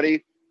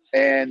everybody.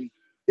 And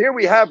here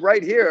we have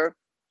right here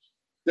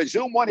the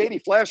Zoom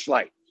 180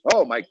 flashlight.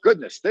 Oh, my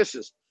goodness. This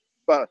is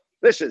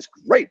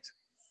great.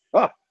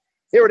 Oh,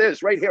 here it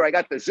is right here. I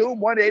got the Zoom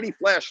 180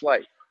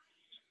 flashlight.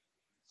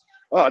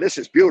 Oh, this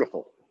is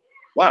beautiful.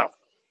 Wow.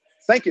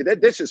 Thank you.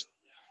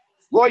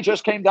 Roy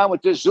just came down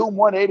with this Zoom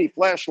 180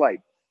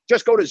 flashlight.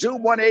 Just go to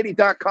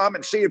zoom180.com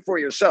and see it for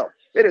yourself.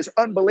 It is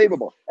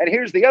unbelievable. And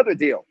here's the other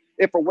deal.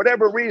 If for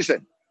whatever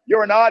reason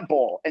you're an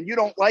oddball and you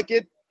don't like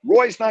it,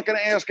 Roy's not going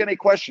to ask any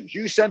questions.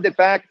 You send it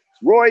back.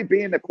 Roy,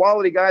 being the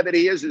quality guy that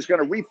he is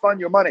going to refund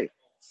your money.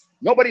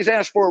 Nobody's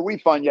asked for a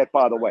refund yet,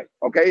 by the way.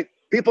 Okay.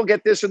 People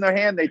get this in their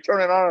hand. They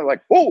turn it on and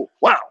like, oh,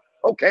 wow.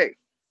 Okay.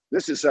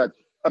 This is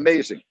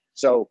amazing.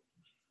 So,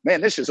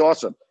 man, this is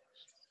awesome.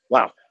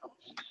 Wow.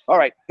 All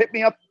right. Hit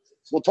me up.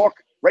 We'll talk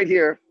right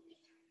here.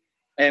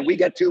 And we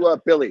get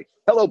to Billy.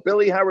 Hello,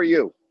 Billy. How are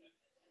you?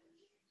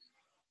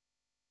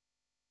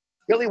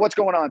 Billy, what's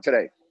going on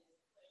today?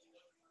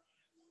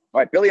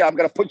 All right, Billy, I'm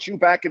going to put you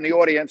back in the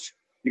audience.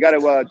 You got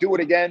to do it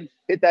again.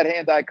 Hit that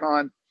hand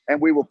icon, and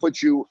we will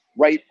put you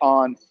right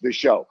on the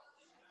show.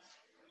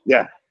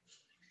 Yeah.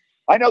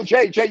 I know,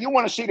 Jay. Jay, you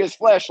want to see this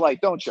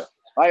flashlight, don't you?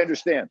 I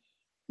understand.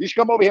 You should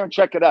come over here and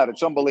check it out.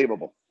 It's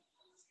unbelievable.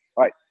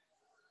 All right.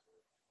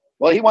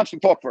 Well, he wants to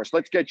talk first.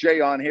 Let's get Jay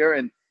on here.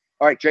 And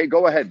all right, Jay,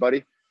 go ahead,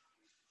 buddy.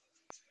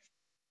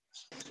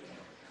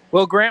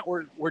 Well, Grant,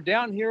 we're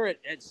down here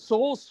at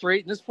Soul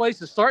Street, and this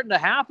place is starting to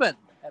happen.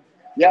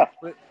 Yeah.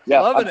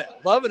 Loving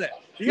it.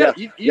 You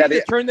need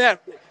to turn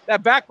that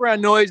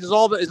background noise is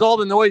all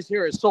the noise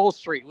here at Soul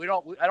Street. I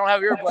don't have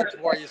earbuds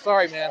for you.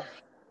 Sorry, man.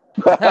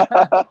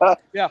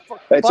 Yeah.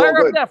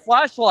 Fire up that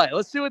flashlight.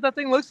 Let's see what that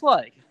thing looks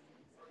like.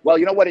 Well,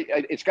 you know what?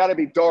 It's got to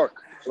be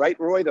dark, right,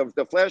 Roy?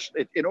 The flash.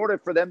 In order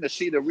for them to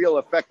see the real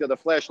effect of the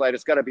flashlight,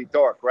 it's got to be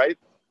dark, right?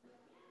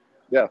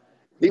 Yeah.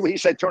 He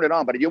said turn it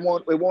on, but it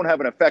won't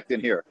have an effect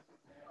in here.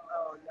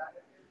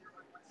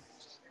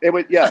 It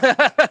would, yeah.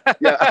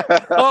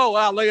 Oh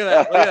wow! Look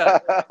at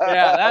that!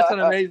 Yeah, that's an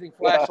amazing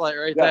flashlight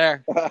right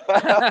there.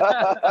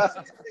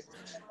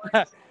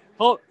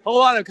 Hold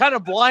on, I'm kind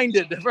of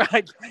blinded.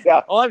 Right?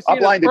 Yeah. All I'm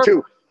blinded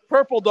too.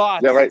 Purple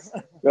dots. Yeah, right.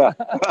 Yeah.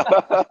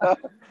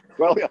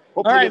 Well, yeah.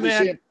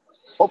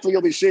 Hopefully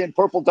you'll be seeing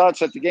purple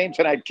dots at the game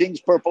tonight. Kings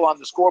purple on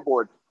the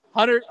scoreboard.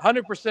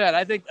 100%.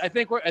 I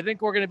think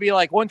we're going to be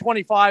like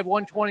 125,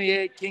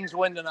 128. Kings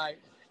win tonight.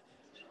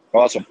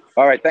 Awesome.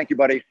 All right. Thank you,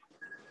 buddy.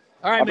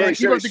 All right, man.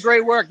 Keep up the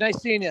great work.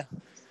 Nice seeing you.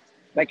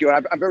 Thank you.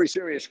 And I'm very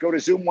serious. Go to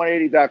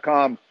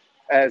zoom180.com.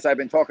 As I've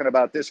been talking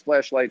about, this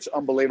flashlight's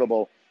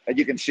unbelievable, and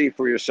you can see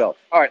for yourself.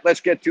 All right, let's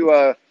get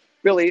to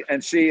Billy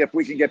and see if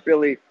we can get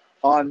Billy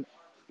on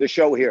the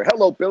show here.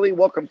 Hello, Billy.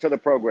 Welcome to the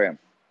program.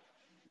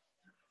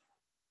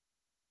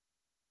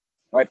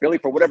 All right, Billy,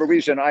 for whatever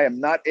reason, I am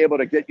not able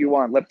to get you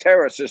on.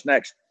 Lefteris is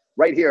next,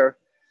 right here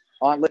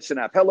on Listen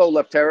App. Hello,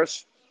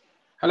 Lefteris.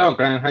 Hello,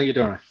 Grant. How you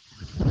doing?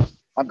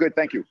 I'm good,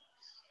 thank you.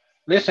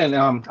 Listen,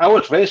 I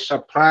was very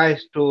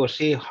surprised to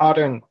see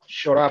Harden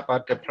show up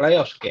at the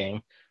playoffs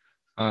game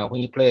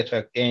when he played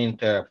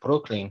against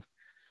Brooklyn.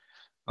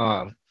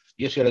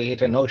 Usually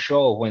he's a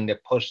no-show when the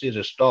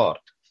postseason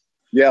starts.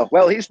 Yeah,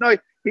 well, he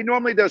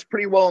normally does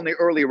pretty well in the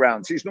early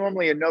rounds. He's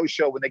normally a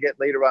no-show when they get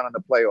later on in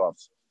the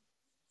playoffs.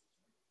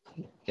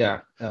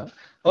 Yeah.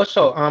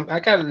 Also, I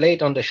got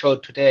late on the show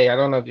today. I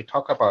don't know if you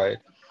talk about it.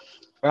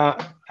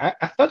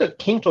 I thought the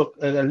Kings were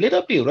a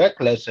little bit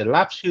reckless the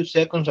last few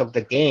seconds of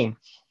the game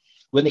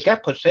when they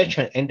got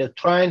possession and they're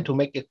trying to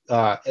make it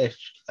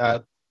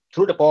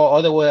through the ball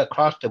all the way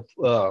across the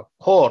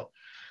court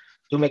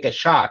to make a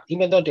shot.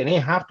 Even though they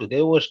didn't have to,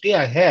 they were still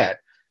ahead.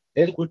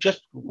 They would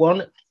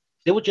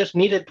just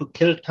needed to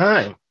kill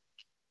time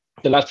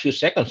the last few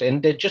seconds,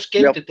 and they just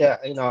gave it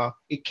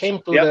came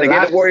to they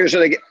gave the Warriors.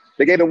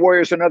 They gave the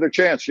Warriors another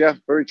chance. Yeah,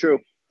 very true.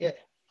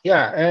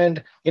 Yeah,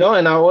 and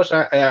and I was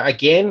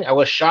I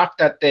was shocked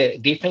that the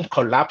defense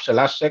collapsed the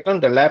last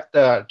second. They left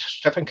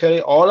Stephen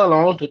Curry all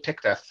alone to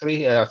take the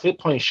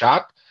three-point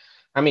shot.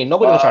 I mean,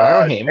 nobody was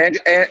around him.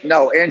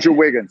 Andrew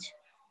Wiggins.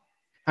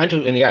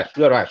 Yes,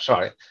 you're right.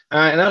 Sorry,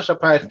 and I was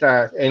surprised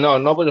that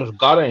nobody was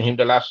guarding him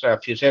the last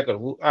few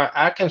seconds.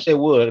 I can say we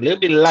were a little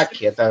bit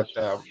lucky at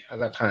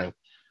that time.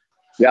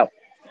 Yeah.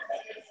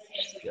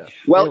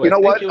 Well, Anyway, you know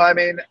what? you. I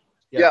mean.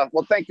 Yeah.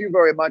 Well, thank you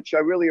very much.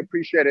 I really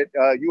appreciate it.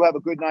 You have a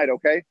good night,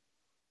 okay?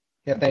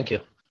 Yeah, thank you.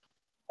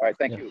 All right,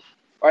 thank you.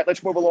 All right,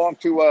 let's move along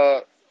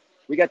to,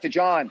 we got to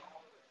John.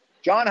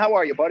 John, how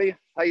are you, buddy?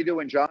 How you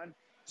doing, John?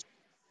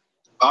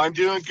 I'm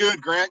doing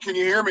good, Grant. Can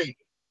you hear me?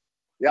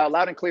 Yeah,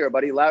 loud and clear,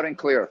 buddy. Loud and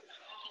clear.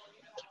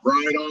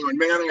 Right on.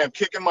 Man, I'm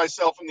kicking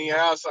myself in the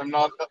ass. I'm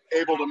not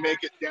able to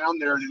make it down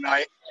there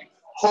tonight.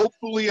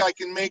 Hopefully I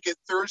can make it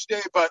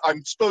Thursday, but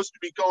I'm supposed to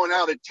be going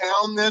out of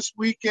town this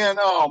weekend.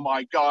 Oh,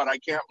 my God, I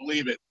can't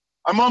believe it.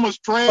 I'm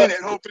almost praying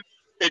and hoping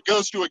it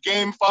goes to a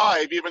Game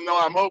 5, even though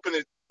I'm hoping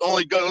it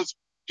only goes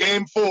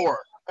Game 4.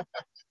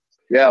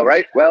 Yeah,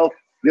 right. Well,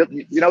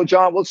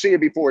 John, we'll see you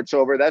before it's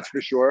over. That's for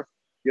sure.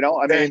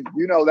 I mean,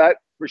 you know that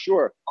for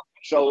sure.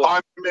 So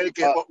I'm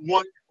making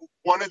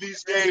one of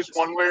these days,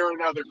 one way or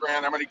another,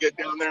 Grant. I'm going to get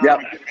down there. Yeah.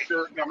 I'm going to get a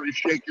shirt, and I'm going to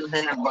shake your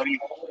hand, buddy.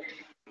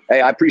 Hey,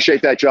 I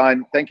appreciate that,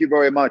 John. Thank you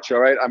very much. All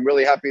right. I'm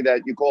really happy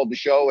that you called the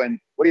show. And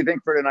what do you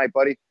think for tonight,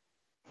 buddy?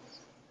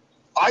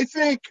 I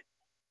think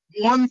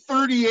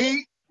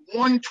 138,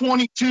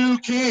 122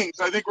 Kings.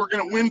 I think we're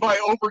going to win by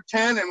over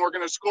 10, and we're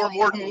going to score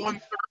more than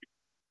 130.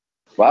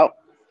 Wow.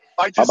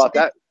 How about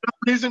that?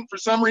 For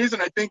some reason,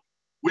 I think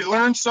we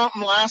learned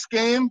something last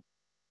game.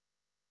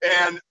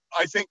 And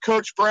I think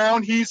Coach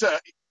Brown, he's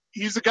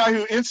a guy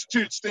who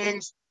institutes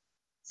things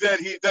that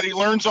he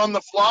learns on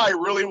the fly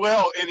really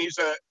well, and he's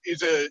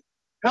a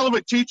hell of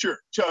a teacher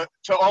to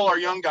all our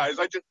young guys.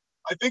 I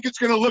think it's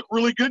going to look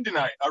really good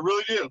tonight. I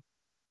really do.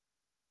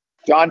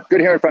 John,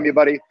 good hearing from you,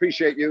 buddy.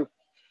 Appreciate you.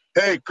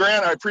 Hey,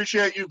 Grant, I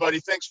appreciate you, buddy.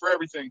 Thanks for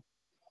everything.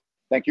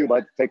 Thank you,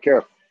 bud. Take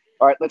care.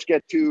 All right, let's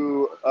get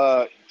to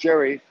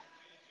Jerry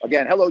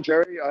again. Hello,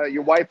 Jerry.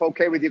 Your wife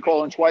okay with you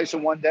calling twice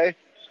in one day?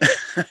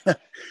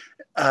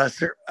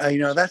 Sir,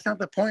 that's not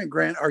the point,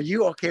 Grant. Are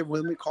you okay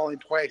with me calling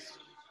twice?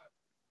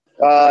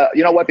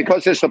 You know what?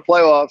 Because it's the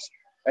playoffs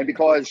and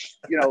because,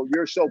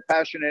 you're so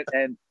passionate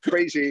and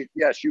crazy,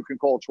 yes, you can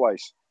call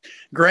twice.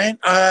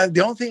 Grant,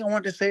 the only thing I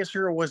wanted to say,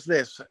 sir, was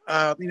this.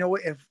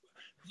 If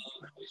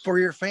for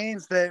your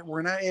fans that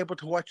were not able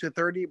to watch the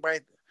 30 by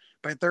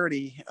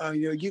 30,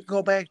 you can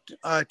go back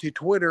to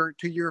Twitter,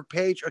 to your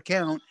page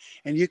account,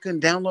 and you can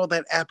download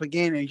that app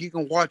again, and you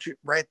can watch it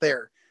right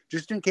there,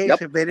 just in case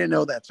if they didn't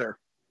know that, sir.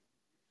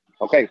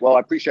 Okay, well, I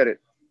appreciate it.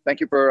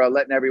 Thank you for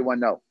letting everyone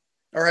know.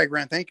 All right,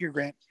 Grant. Thank you,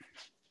 Grant.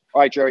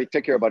 All right, Jerry.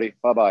 Take care, buddy.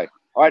 Bye-bye.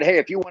 All right, hey,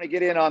 if you want to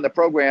get in on the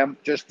program,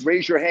 just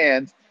raise your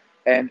hand,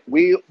 and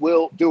we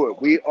will do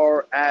it. We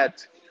are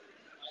at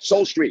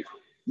Soul Street,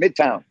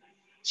 Midtown,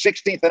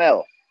 16th and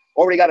L.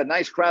 Already got a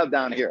nice crowd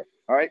down here.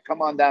 All right,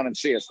 come on down and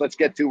see us. Let's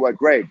get to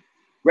Greg.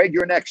 Greg,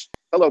 you're next.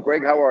 Hello,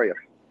 Greg. How are you?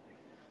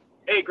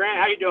 Hey, Grant.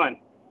 How you doing?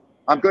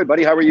 I'm good,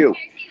 buddy. How are you?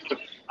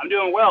 I'm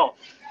doing well.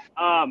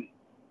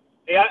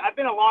 Hey, I've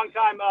been a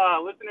long-time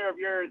listener of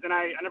yours, and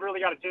I never really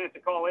got a chance to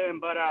call in,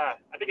 but I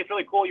think it's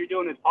really cool you're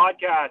doing this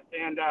podcast.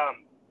 And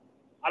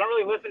I don't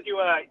really listen to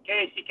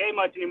KHTK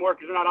much anymore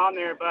because they're not on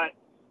there, but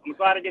I'm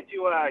glad I get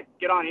to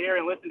get on here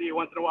and listen to you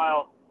once in a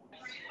while.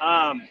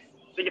 I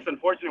think it's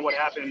unfortunate what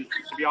happened,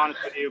 to be honest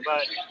with you.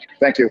 But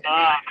thank you.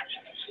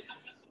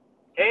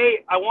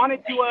 Hey, I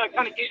wanted to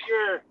kind of get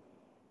your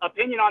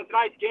opinion on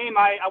tonight's game.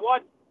 I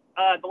watched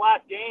the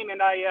last game, and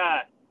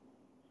I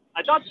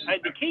thought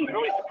the Kings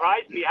really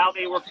surprised me how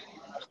they were,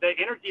 the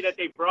energy that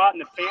they brought and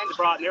the fans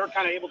brought, and they were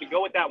kind of able to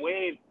go with that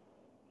wave.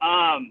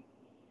 I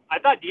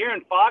thought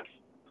De'Aaron Fox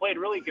played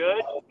really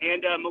good,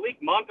 and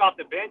Malik Monk off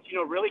the bench,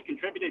 really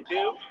contributed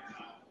too.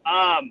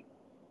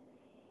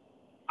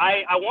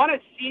 I want to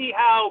see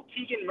how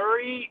Keegan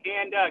Murray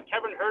and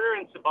Kevin Huerter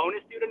and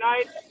Sabonis do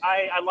tonight.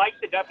 I like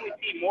to definitely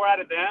see more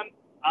out of them.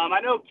 I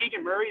know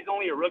Keegan Murray is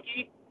only a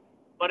rookie,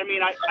 but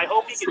I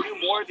hope he can do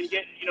more than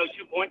get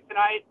 2 points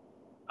tonight.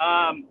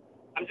 I'm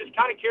just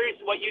kind of curious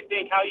what you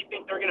think, how you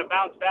think they're going to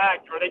bounce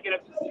back. Are they going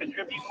to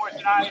contribute more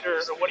tonight,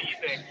 or what do you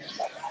think?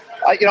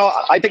 I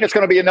think it's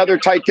going to be another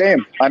tight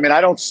game.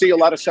 I don't see a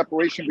lot of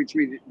separation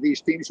between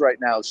these teams right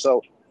now.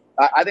 So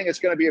I think it's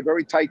going to be a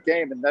very tight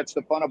game, and that's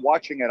the fun of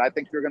watching it. I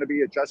think there are going to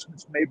be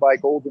adjustments made by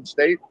Golden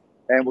State,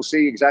 and we'll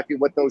see exactly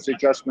what those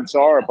adjustments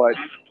are. But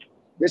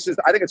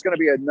I think it's going to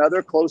be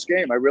another close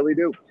game. I really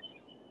do.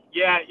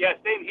 Yeah,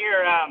 same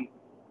here.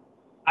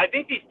 I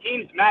think these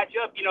teams match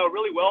up,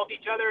 really well with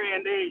each other,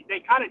 and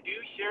they kind of do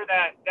share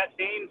that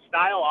same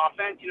style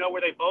offense,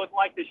 where they both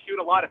like to shoot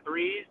a lot of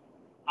threes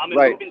and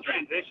right. move in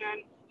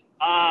transition.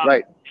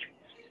 Right.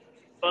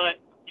 But,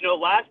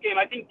 last game,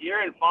 I think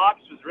De'Aaron Fox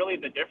was really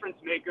the difference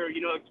maker,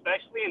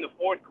 especially in the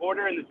fourth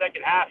quarter and the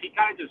second half. He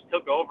kind of just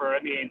took over. I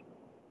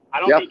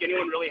don't think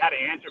anyone really had an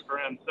answer for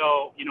him.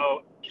 So,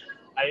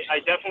 I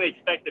definitely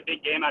expect a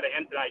big game out of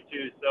him tonight,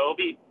 too. So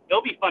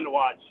it'll be fun to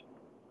watch.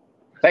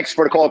 Thanks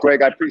for the call,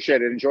 Greg. I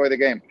appreciate it. Enjoy the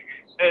game.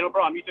 Hey, no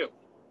problem. You too.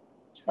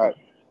 All right.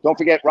 Don't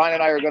forget, Ryan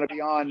and I are going to be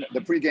on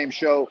the pregame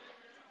show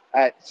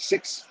at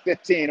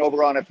 6:15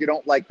 over on If You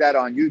Don't Like That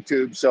on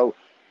YouTube. So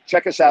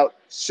check us out,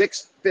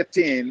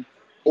 6:15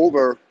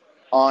 over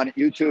on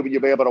YouTube, and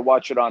you'll be able to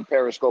watch it on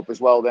Periscope as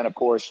well. Then, of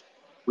course,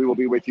 we will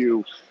be with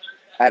you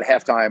at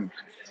halftime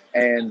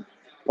and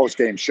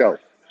postgame show.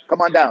 Come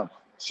on down,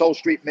 Soul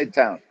Street,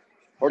 Midtown.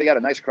 Already got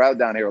a nice crowd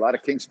down here. A lot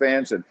of Kings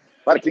fans and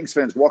a lot of Kings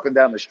fans walking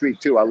down the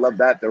street, too. I love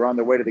that. They're on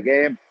their way to the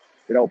game,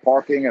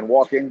 parking and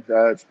walking.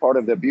 It's part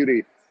of the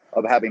beauty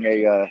of having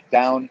a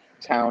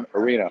downtown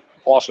arena.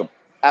 Awesome.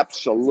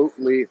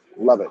 Absolutely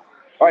love it.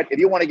 All right, if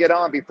you want to get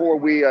on before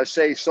we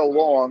say so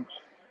long,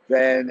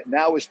 then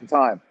now is the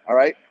time, all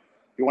right?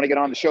 If you want to get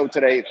on the show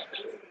today,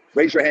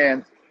 raise your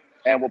hand,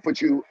 and we'll put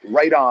you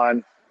right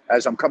on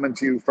as I'm coming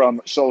to you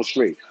from Soul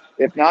Street.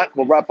 If not,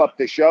 we'll wrap up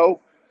the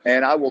show,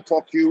 and I will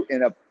talk to you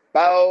in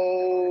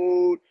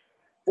about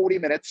 40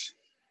 minutes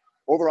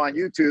over on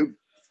YouTube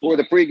for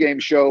the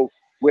pregame show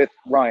with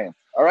Ryan.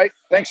 All right?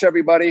 Thanks,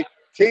 everybody.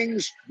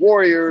 Kings,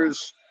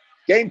 Warriors,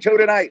 game 2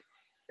 tonight.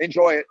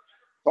 Enjoy it.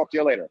 Talk to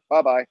you later.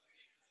 Bye-bye.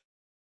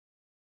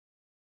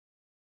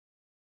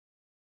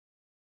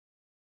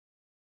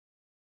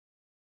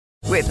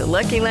 With the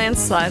Lucky Land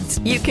Slots,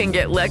 you can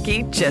get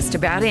lucky just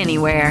about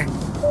anywhere.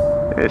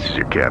 This is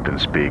your captain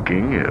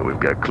speaking. We've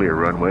got clear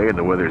runway and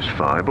the weather's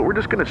fine, but we're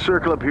just going to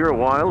circle up here a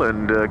while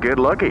and get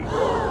lucky.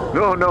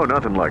 No,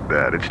 nothing like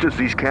that. It's just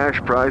these cash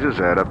prizes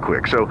add up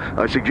quick. So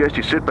I suggest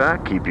you sit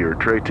back, keep your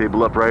tray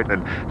table upright,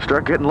 and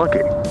start getting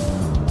lucky.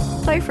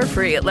 Play for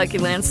free at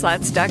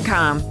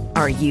LuckyLandSlots.com.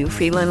 Are you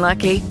feeling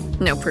lucky?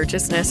 No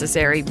purchase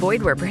necessary.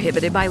 Void where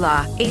prohibited by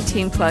law.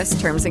 18+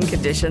 terms and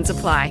conditions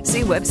apply.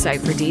 See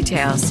website for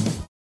details.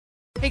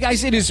 Hey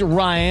guys, it is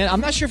Ryan. I'm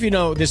not sure if you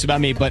know this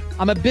about me, but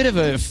I'm a bit of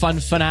a fun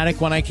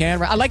fanatic when I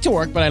can. I like to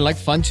work, but I like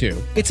fun too.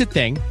 It's a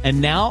thing. And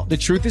now the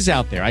truth is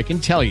out there. I can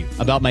tell you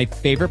about my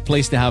favorite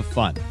place to have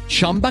fun.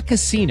 Chumba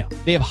Casino.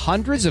 They have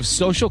hundreds of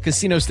social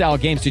casino style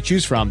games to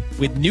choose from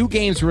with new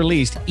games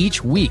released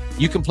each week.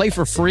 You can play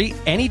for free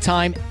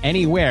anytime,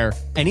 anywhere.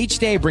 And each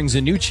day brings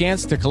a new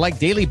chance to collect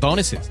daily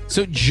bonuses.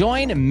 So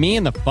join me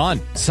in the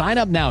fun. Sign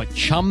up now at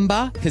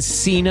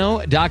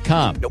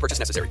ChumbaCasino.com. No purchase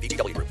necessary.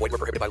 VGW Group. Void where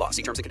prohibited by law.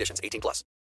 See terms and conditions. 18+.